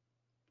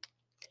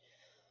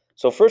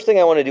 So first thing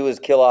I want to do is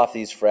kill off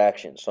these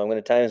fractions. So I'm going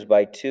to times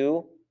by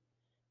 2,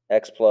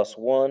 x plus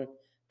 1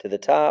 to the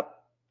top,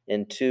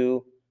 and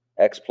 2,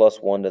 x plus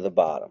 1 to the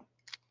bottom.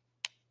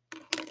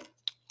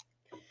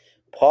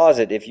 Pause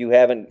it if you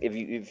haven't, if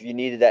you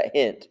needed that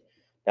hint.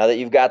 Now that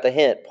you've got the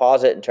hint,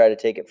 pause it and try to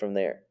take it from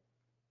there.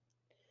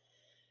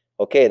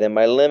 Okay, then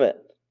my limit.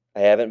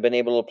 I haven't been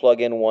able to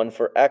plug in 1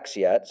 for x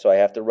yet, so I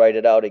have to write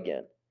it out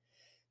again.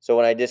 So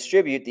when I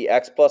distribute, the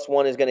x plus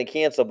 1 is going to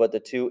cancel, but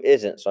the 2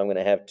 isn't. So I'm going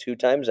to have 2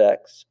 times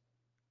x.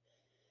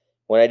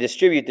 When I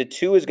distribute, the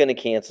 2 is going to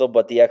cancel,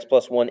 but the x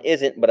plus 1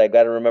 isn't, but I've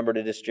got to remember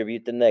to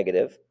distribute the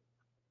negative.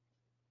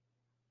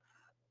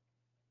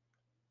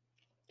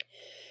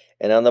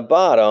 And on the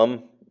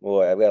bottom,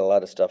 boy, I've got a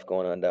lot of stuff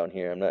going on down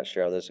here. I'm not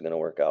sure how this is going to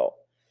work out.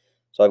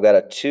 So I've got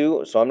a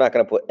 2, so I'm not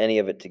going to put any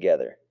of it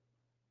together.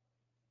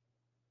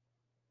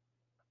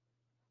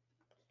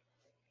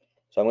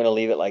 So I'm going to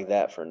leave it like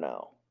that for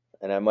now.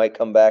 And I might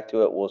come back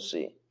to it. We'll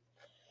see.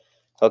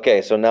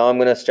 Okay, so now I'm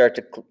going to start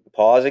to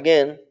pause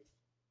again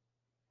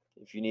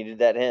if you needed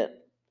that hint.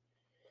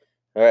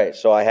 All right,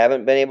 so I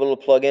haven't been able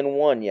to plug in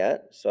 1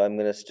 yet, so I'm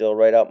going to still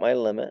write out my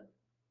limit.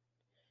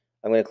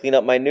 I'm going to clean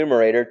up my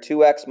numerator.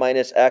 2x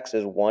minus x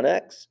is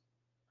 1x.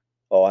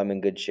 Oh, I'm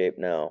in good shape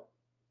now.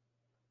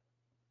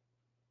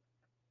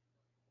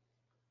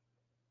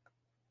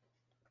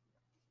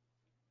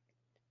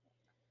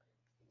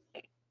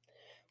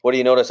 What do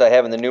you notice I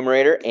have in the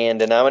numerator and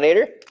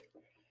denominator?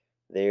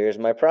 There's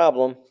my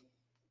problem.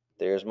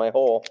 There's my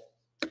hole.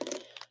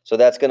 So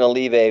that's going to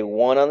leave a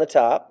 1 on the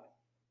top.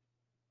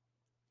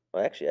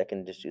 Well, actually, I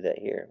can just do that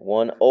here.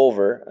 1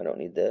 over, I don't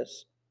need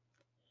this.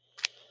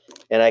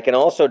 And I can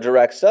also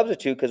direct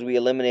substitute because we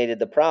eliminated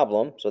the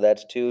problem. So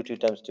that's 2. 2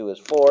 times 2 is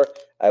 4.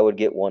 I would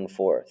get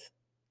 1/4.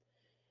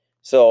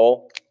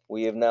 So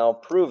we have now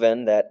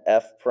proven that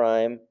f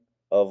prime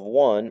of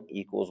 1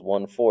 equals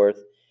 1/4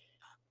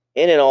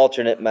 in an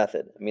alternate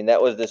method. I mean,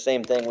 that was the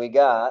same thing we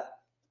got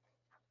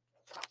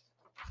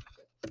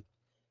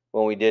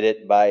when we did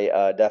it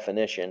by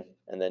definition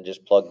and then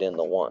just plugged in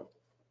the 1.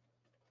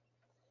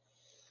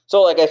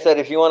 So like I said,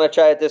 if you want to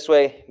try it this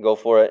way, go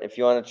for it. If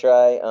you want to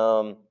try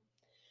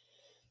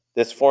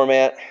this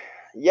format,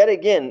 yet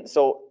again,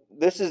 so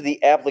this is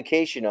the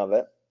application of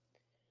it.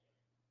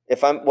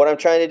 What I'm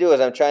trying to do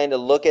is I'm trying to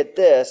look at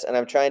this and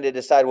I'm trying to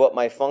decide what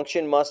my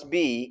function must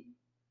be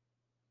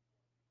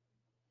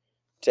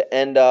to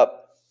end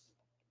up,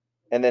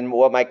 and then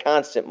what my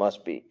constant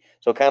must be.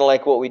 So kind of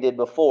like what we did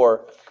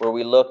before, where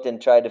we looked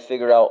and tried to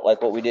figure out,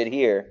 like what we did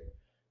here,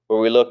 where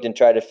we looked and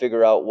tried to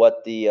figure out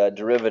what the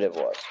derivative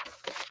was.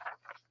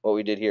 What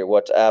we did here,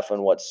 what's f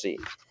and what's c.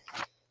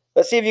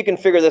 Let's see if you can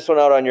figure this one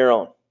out on your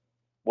own.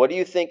 What do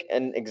you think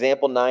in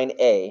example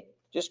 9a?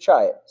 Just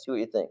try it, see what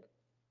you think.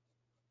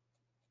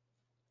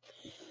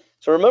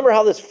 So remember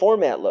how this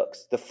format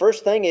looks. The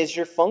first thing is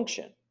your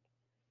function.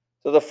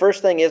 So the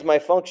first thing is my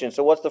function.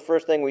 So what's the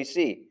first thing we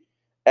see?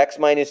 X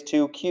minus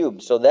 2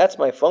 cubed. So that's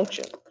my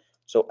function.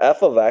 So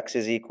f of x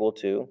is equal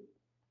to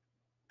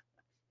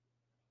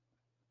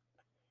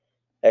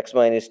x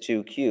minus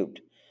 2 cubed.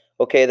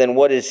 Okay, then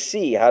what is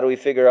c? How do we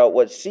figure out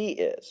what c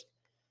is?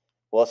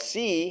 Well,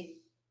 c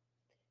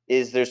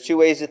is, there's 2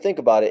 ways to think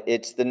about it.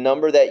 It's the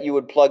number that you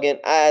would plug in.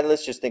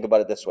 Let's just think about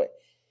it this way.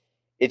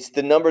 It's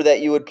the number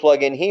that you would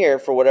plug in here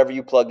for whatever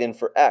you plugged in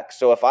for x.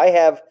 So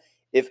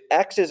if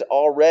x is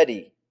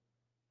already,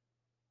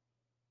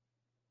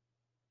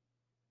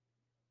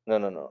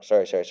 no,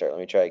 sorry. Let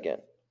me try again.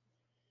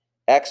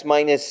 X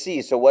minus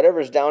c. So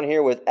whatever's down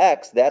here with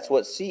x, that's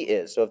what c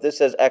is. So if this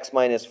says x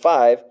minus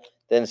 5,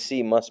 then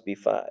c must be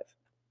 5.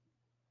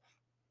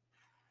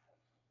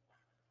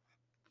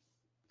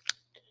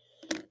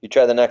 You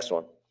try the next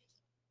one.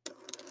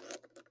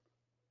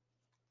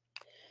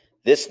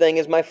 This thing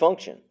is my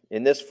function.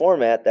 In this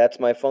format,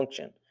 that's my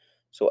function.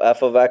 So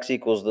f of x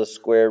equals the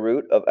square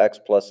root of x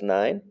plus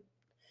 9.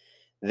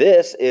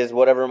 This is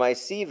whatever my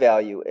c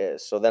value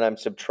is. So then I'm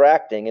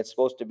subtracting. It's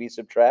supposed to be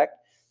subtract.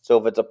 So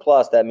if it's a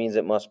plus, that means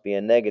it must be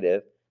a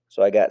negative.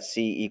 So I got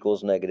c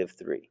equals negative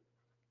 3.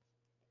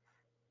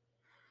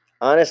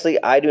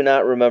 Honestly, I do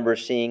not remember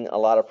seeing a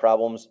lot of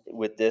problems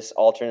with this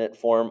alternate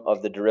form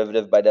of the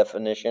derivative by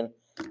definition.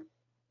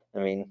 I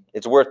mean,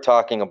 it's worth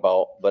talking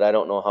about, but I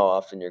don't know how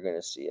often you're going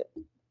to see it.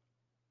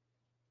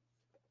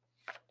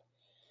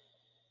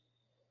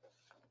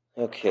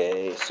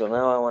 Okay, so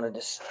now I want to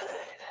decide.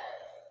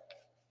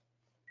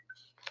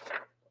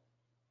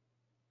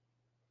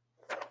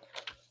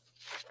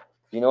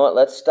 You know what?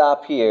 Let's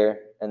stop here,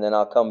 and then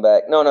I'll come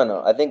back.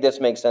 No. I think this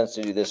makes sense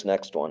to do this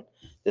next one.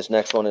 This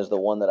next one is the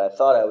one that I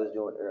thought I was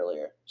doing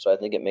earlier. So I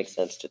think it makes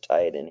sense to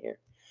tie it in here.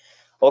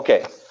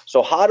 Okay,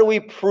 so how do we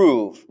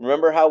prove?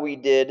 Remember how we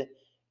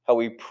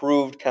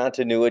proved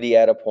continuity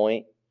at a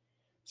point?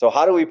 So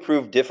how do we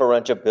prove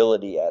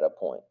differentiability at a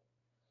point?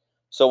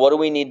 So what do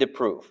we need to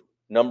prove?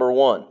 Number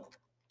one,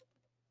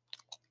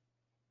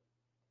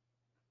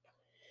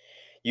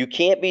 you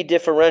can't be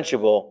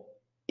differentiable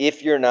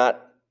if you're not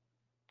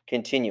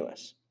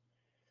continuous.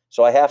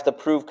 So I have to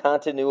prove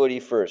continuity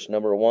first.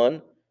 Number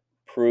one,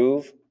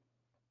 prove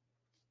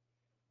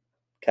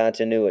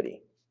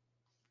continuity.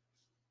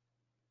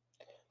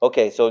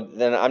 Okay, so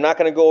then I'm not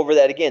going to go over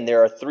that again.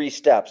 There are 3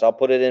 steps. I'll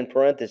put it in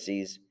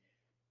parentheses.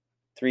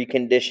 3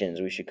 conditions,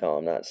 we should call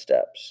them, not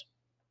steps.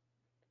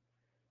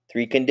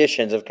 3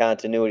 conditions of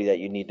continuity that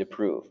you need to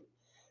prove.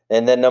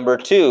 And then number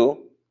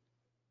 2,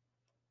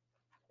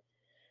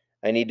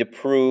 I need to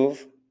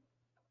prove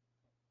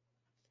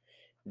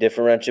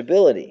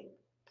differentiability.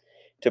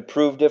 To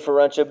prove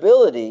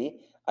differentiability,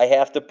 I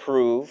have to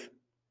prove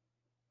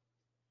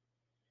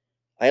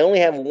I only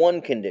have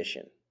one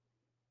condition.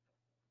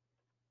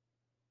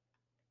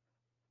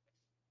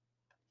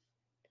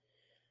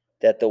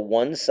 That the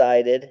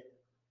one-sided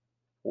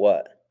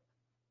what?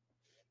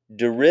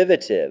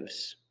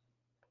 Derivatives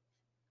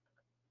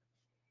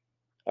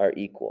are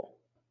equal.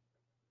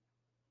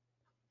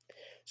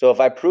 So if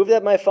I prove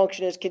that my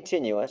function is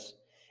continuous,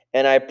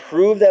 and I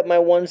prove that my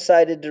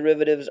one-sided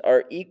derivatives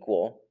are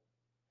equal,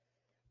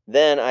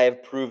 then I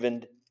have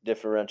proven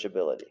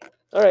differentiability.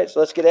 All right, so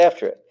let's get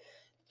after it.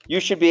 You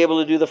should be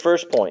able to do the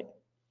first point.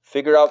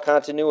 Figure out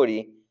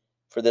continuity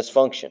for this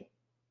function.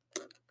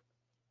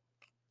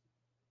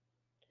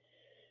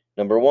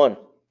 Number 1,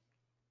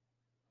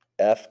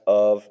 f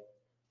of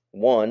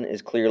 1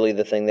 is clearly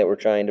the thing that we're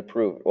trying to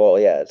prove. Well,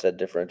 yeah, it said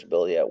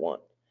differentiability at 1.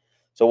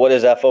 So what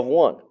is f of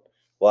 1?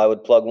 Well, I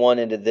would plug 1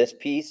 into this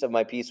piece of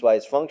my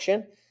piecewise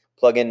function,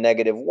 plug in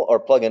negative 1, or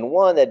plug in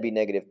 1, that'd be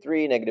negative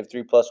 3. Negative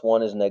 3 plus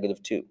 1 is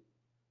negative 2.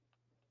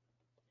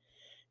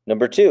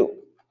 Number 2,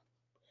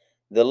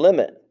 the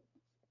limit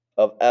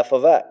of f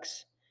of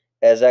x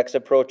as x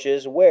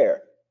approaches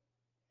where?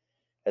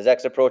 As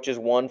x approaches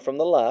 1 from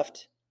the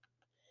left,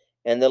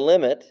 and the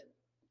limit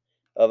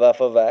of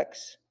f of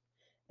x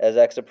as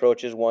x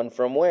approaches 1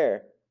 from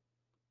where?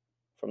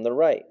 From the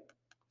right.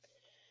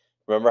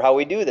 Remember how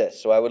we do this.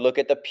 So I would look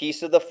at the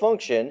piece of the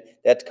function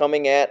that's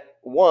coming at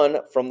 1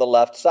 from the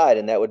left side,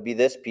 and that would be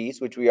this piece,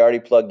 which we already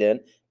plugged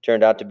in,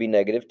 turned out to be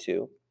negative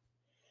 2.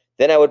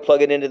 Then I would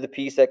plug it into the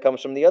piece that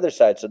comes from the other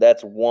side. So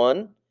that's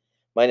 1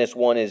 minus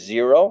 1 is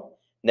 0.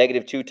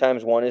 Negative 2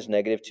 times 1 is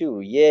negative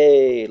 2.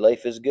 Yay,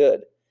 life is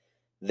good.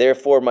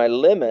 Therefore, my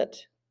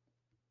limit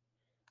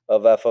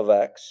of f of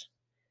x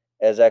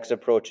as x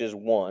approaches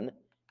 1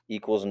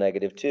 equals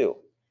negative 2.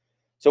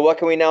 So what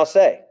can we now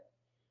say?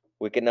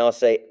 We can now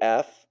say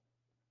f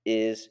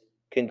is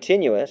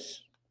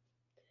continuous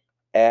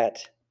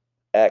at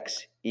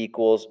x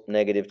equals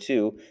negative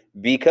 2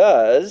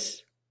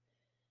 because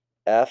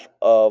f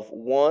of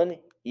 1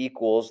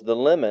 equals the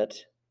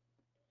limit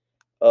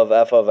of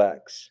f of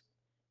x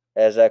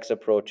as x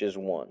approaches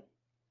 1.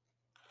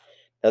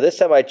 Now this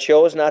time I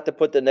chose not to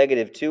put the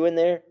negative 2 in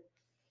there.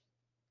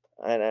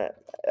 And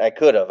I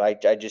could have. I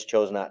just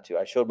chose not to.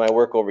 I showed my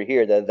work over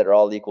here that they're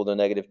all equal to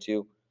negative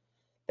 2.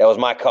 That was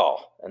my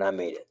call, and I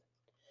made it.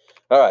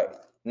 All right.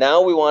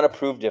 Now we want to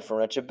prove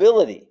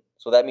differentiability.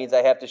 So that means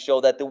I have to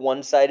show that the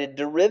one-sided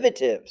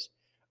derivatives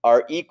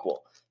are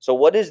equal. So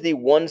what is the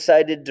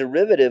one-sided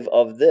derivative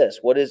of this?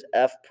 What is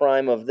f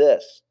prime of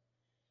this?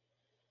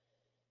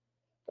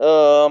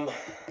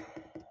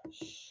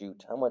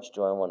 Shoot, how much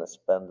do I want to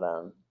spend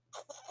on?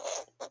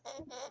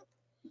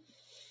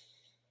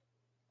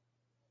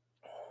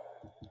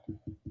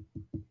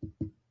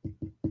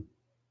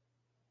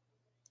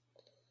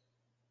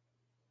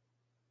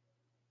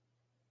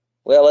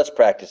 Well, let's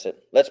practice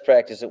it. Let's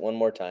practice it one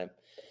more time.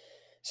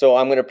 So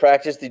I'm going to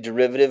practice the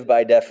derivative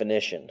by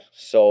definition.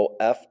 So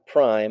f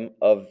prime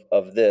of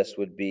this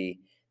would be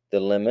the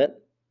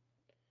limit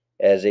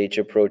as h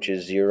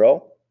approaches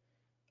 0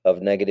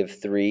 of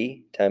negative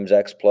 3 times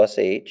x plus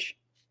h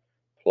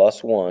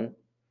plus 1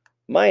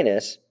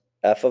 minus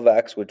f of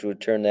x, which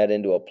would turn that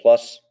into a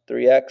plus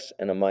 3x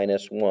and a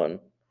minus 1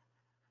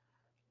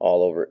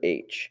 all over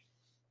h.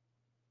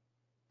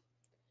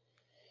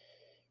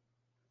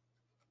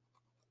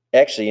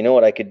 Actually, you know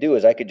what I could do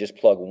is I could just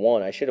plug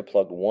 1. I should have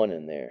plugged 1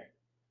 in there.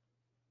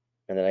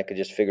 And then I could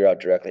just figure out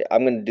directly.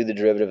 I'm going to do the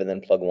derivative and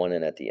then plug 1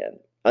 in at the end.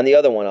 On the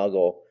other one, I'll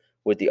go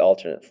with the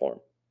alternate form.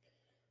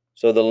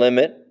 So the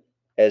limit,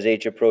 as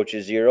h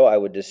approaches 0, I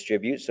would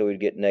distribute. So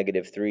we'd get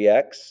negative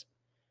 3x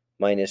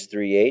minus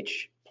 3h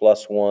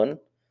plus 1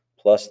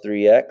 plus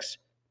 3x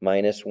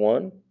minus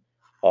 1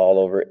 all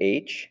over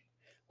h.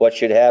 What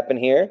should happen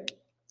here?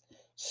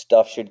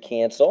 Stuff should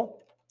cancel.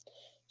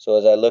 So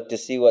as I look to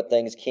see what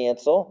things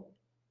cancel,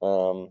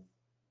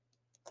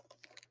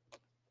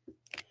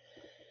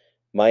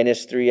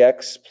 minus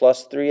 3x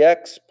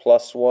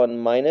plus 1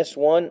 minus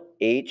 1,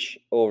 h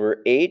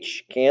over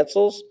h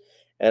cancels,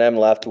 and I'm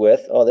left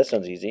with, oh, this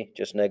one's easy,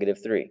 just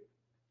negative 3.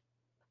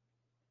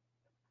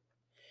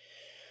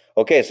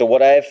 Okay, so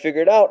what I have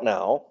figured out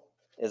now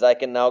is I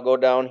can now go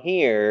down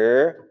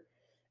here,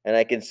 and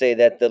I can say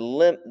that the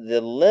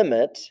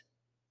limit,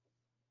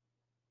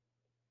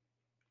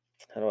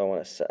 how do I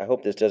want to say, I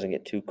hope this doesn't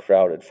get too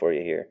crowded for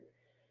you here.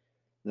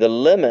 The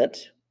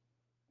limit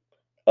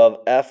of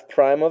f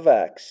prime of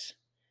x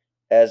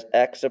as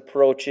x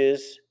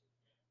approaches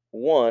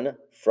 1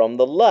 from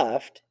the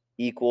left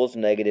equals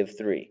negative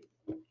 3.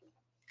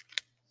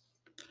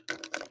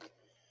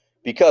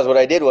 Because what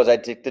I did was I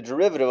took the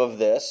derivative of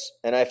this,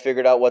 and I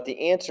figured out what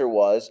the answer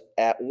was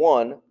at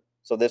 1.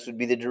 So this would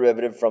be the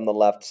derivative from the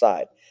left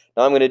side.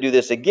 Now I'm going to do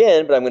this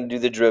again, but I'm going to do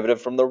the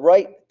derivative from the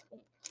right,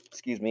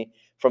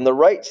 from the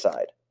right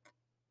side.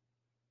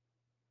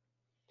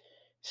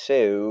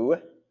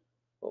 So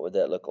what would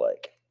that look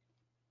like?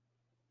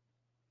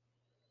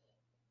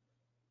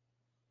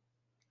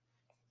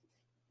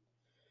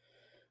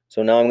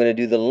 So now I'm going to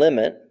do the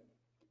limit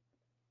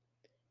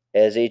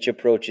as h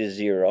approaches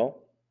 0.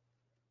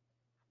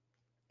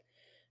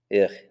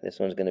 Ugh, this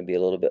one's going to be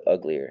a little bit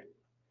uglier.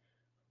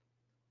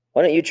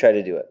 Why don't you try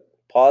to do it?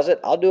 Pause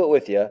it. I'll do it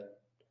with you.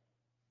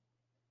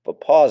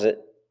 But pause it.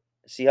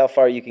 See how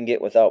far you can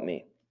get without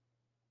me.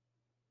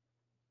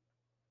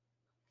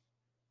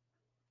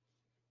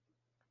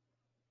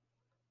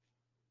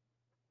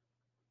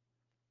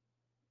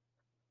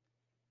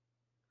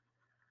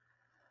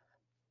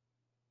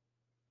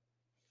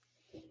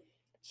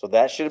 So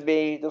that should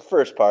be the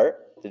first part,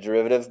 the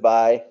derivative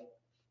by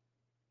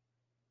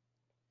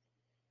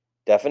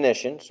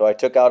definition. So I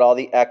took out all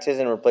the x's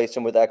and replaced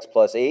them with x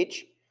plus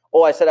h.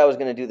 Oh, I said I was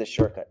going to do the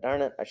shortcut.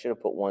 Darn it, I should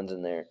have put 1s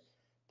in there.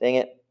 Dang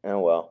it. Oh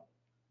well.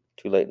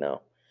 Too late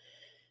now.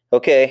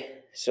 Okay,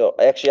 so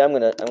actually I'm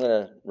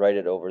gonna write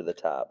it over the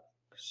top.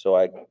 So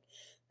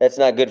that's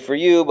not good for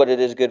you, but it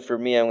is good for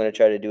me. I'm going to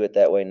try to do it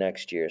that way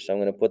next year. So I'm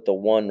going to put the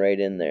 1 right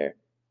in there.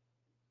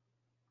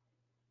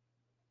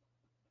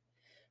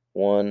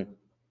 1,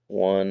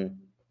 1,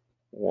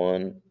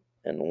 1,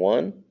 and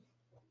 1.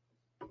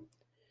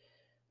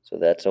 So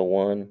that's a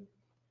 1.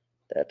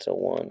 That's a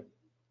 1.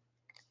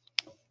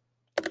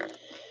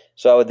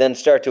 So I would then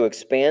start to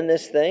expand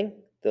this thing,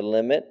 the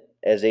limit,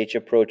 as h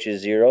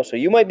approaches 0. So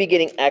you might be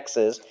getting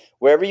x's.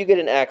 Wherever you get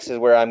an x is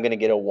where I'm going to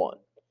get a 1.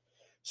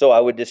 So I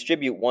would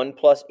distribute 1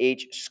 plus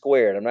h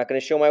squared. I'm not going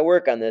to show my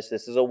work on this.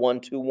 This is a 1,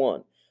 2,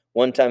 1.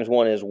 1 times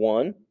 1 is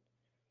 1.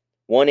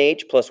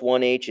 1h plus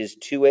 1h is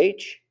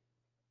 2h.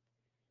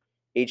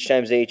 H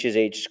times h is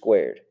h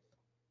squared.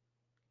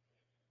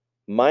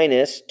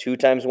 Minus 2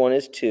 times 1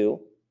 is 2.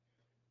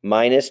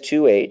 Minus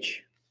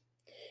 2h.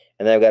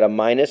 And then I've got a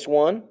minus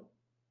 1,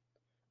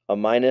 a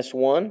minus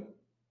 1,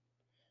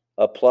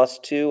 a plus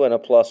 2, and a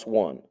plus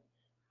 1,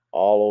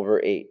 all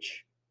over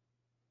h.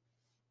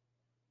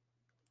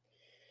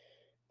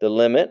 The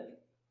limit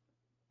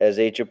as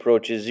h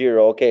approaches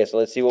 0. Okay, so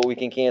let's see what we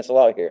can cancel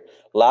out here.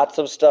 Lots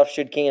of stuff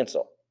should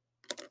cancel.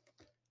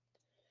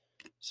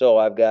 So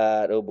I've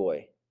got, oh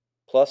boy,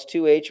 plus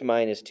 2h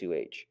minus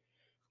 2h.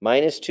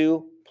 Minus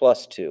 2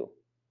 plus 2.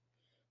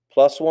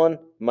 Plus 1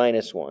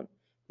 minus 1.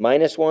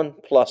 Minus 1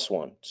 plus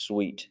 1.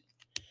 Sweet.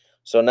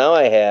 So now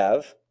I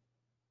have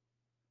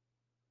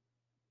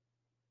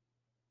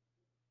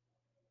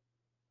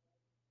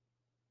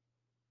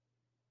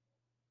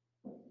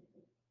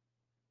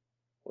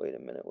wait a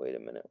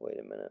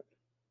minute.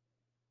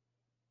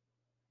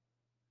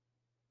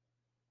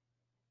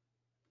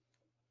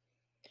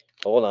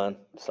 Hold on.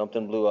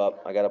 Something blew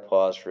up. I got to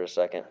pause for a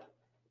second.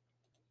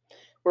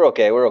 We're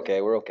okay.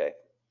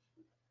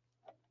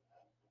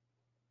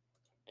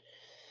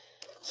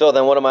 So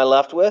then what am I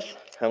left with?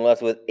 I'm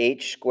left with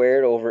h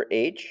squared over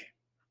h,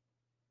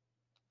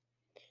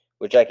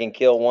 which I can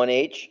kill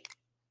 1h,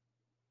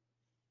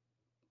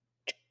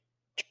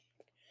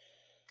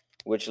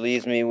 which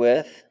leaves me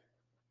with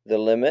the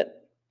limit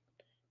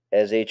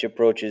as h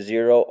approaches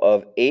 0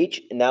 of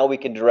h. Now we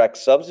can direct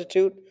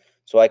substitute.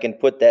 So I can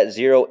put that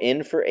 0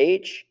 in for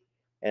h,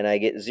 and I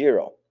get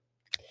 0.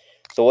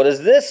 So what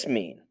does this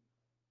mean?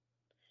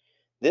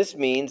 This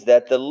means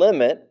that the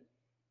limit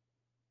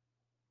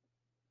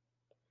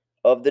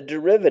of the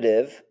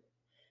derivative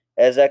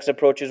as x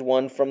approaches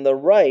 1 from the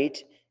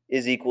right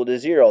is equal to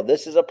 0.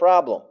 This is a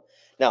problem.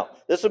 Now,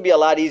 this will be a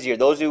lot easier.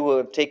 Those who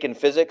have taken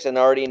physics and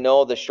already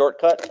know the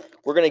shortcut,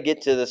 we're going to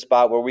get to the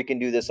spot where we can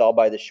do this all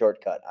by the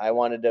shortcut. I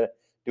wanted to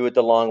do it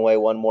the long way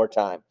one more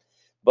time.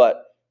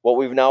 But what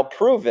we've now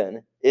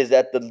proven is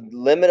that the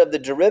limit of the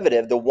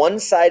derivative, the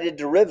one-sided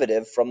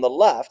derivative from the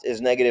left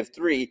is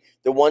 -3.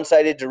 The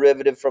one-sided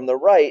derivative from the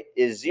right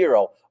is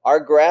 0.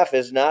 Our graph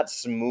is not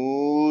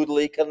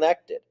smoothly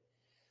connected.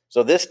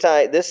 So this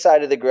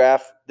side of the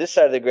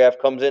graph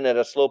comes in at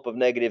a slope of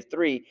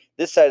 -3.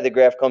 This side of the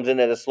graph comes in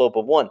at a slope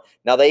of 1.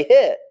 Now they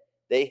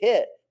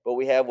hit, but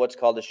we have what's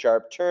called a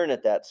sharp turn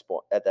at that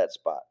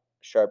spot,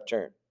 sharp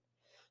turn.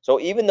 So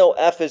even though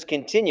f is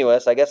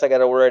continuous, I guess I got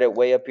to write it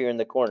way up here in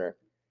the corner.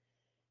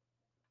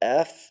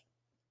 F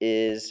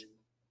is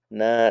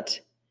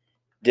not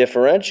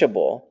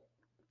differentiable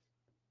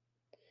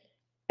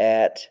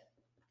at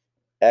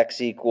x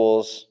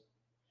equals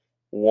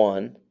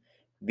 1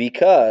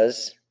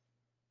 because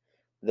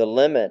the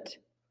limit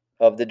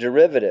of the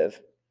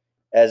derivative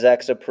as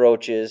x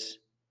approaches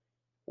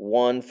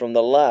 1 from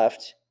the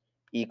left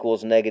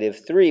equals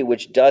 -3,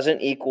 which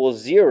doesn't equal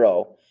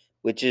 0,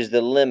 which is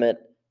the limit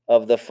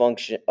of the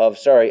function of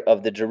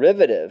the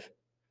derivative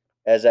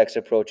as x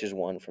approaches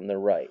 1 from the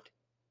right.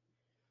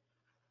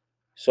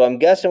 So I'm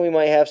guessing we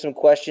might have some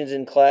questions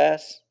in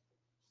class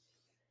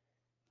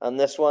on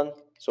this one.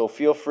 So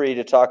feel free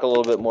to talk a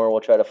little bit more. We'll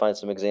try to find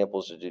some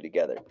examples to do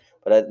together.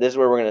 But this is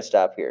where we're going to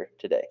stop here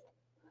today.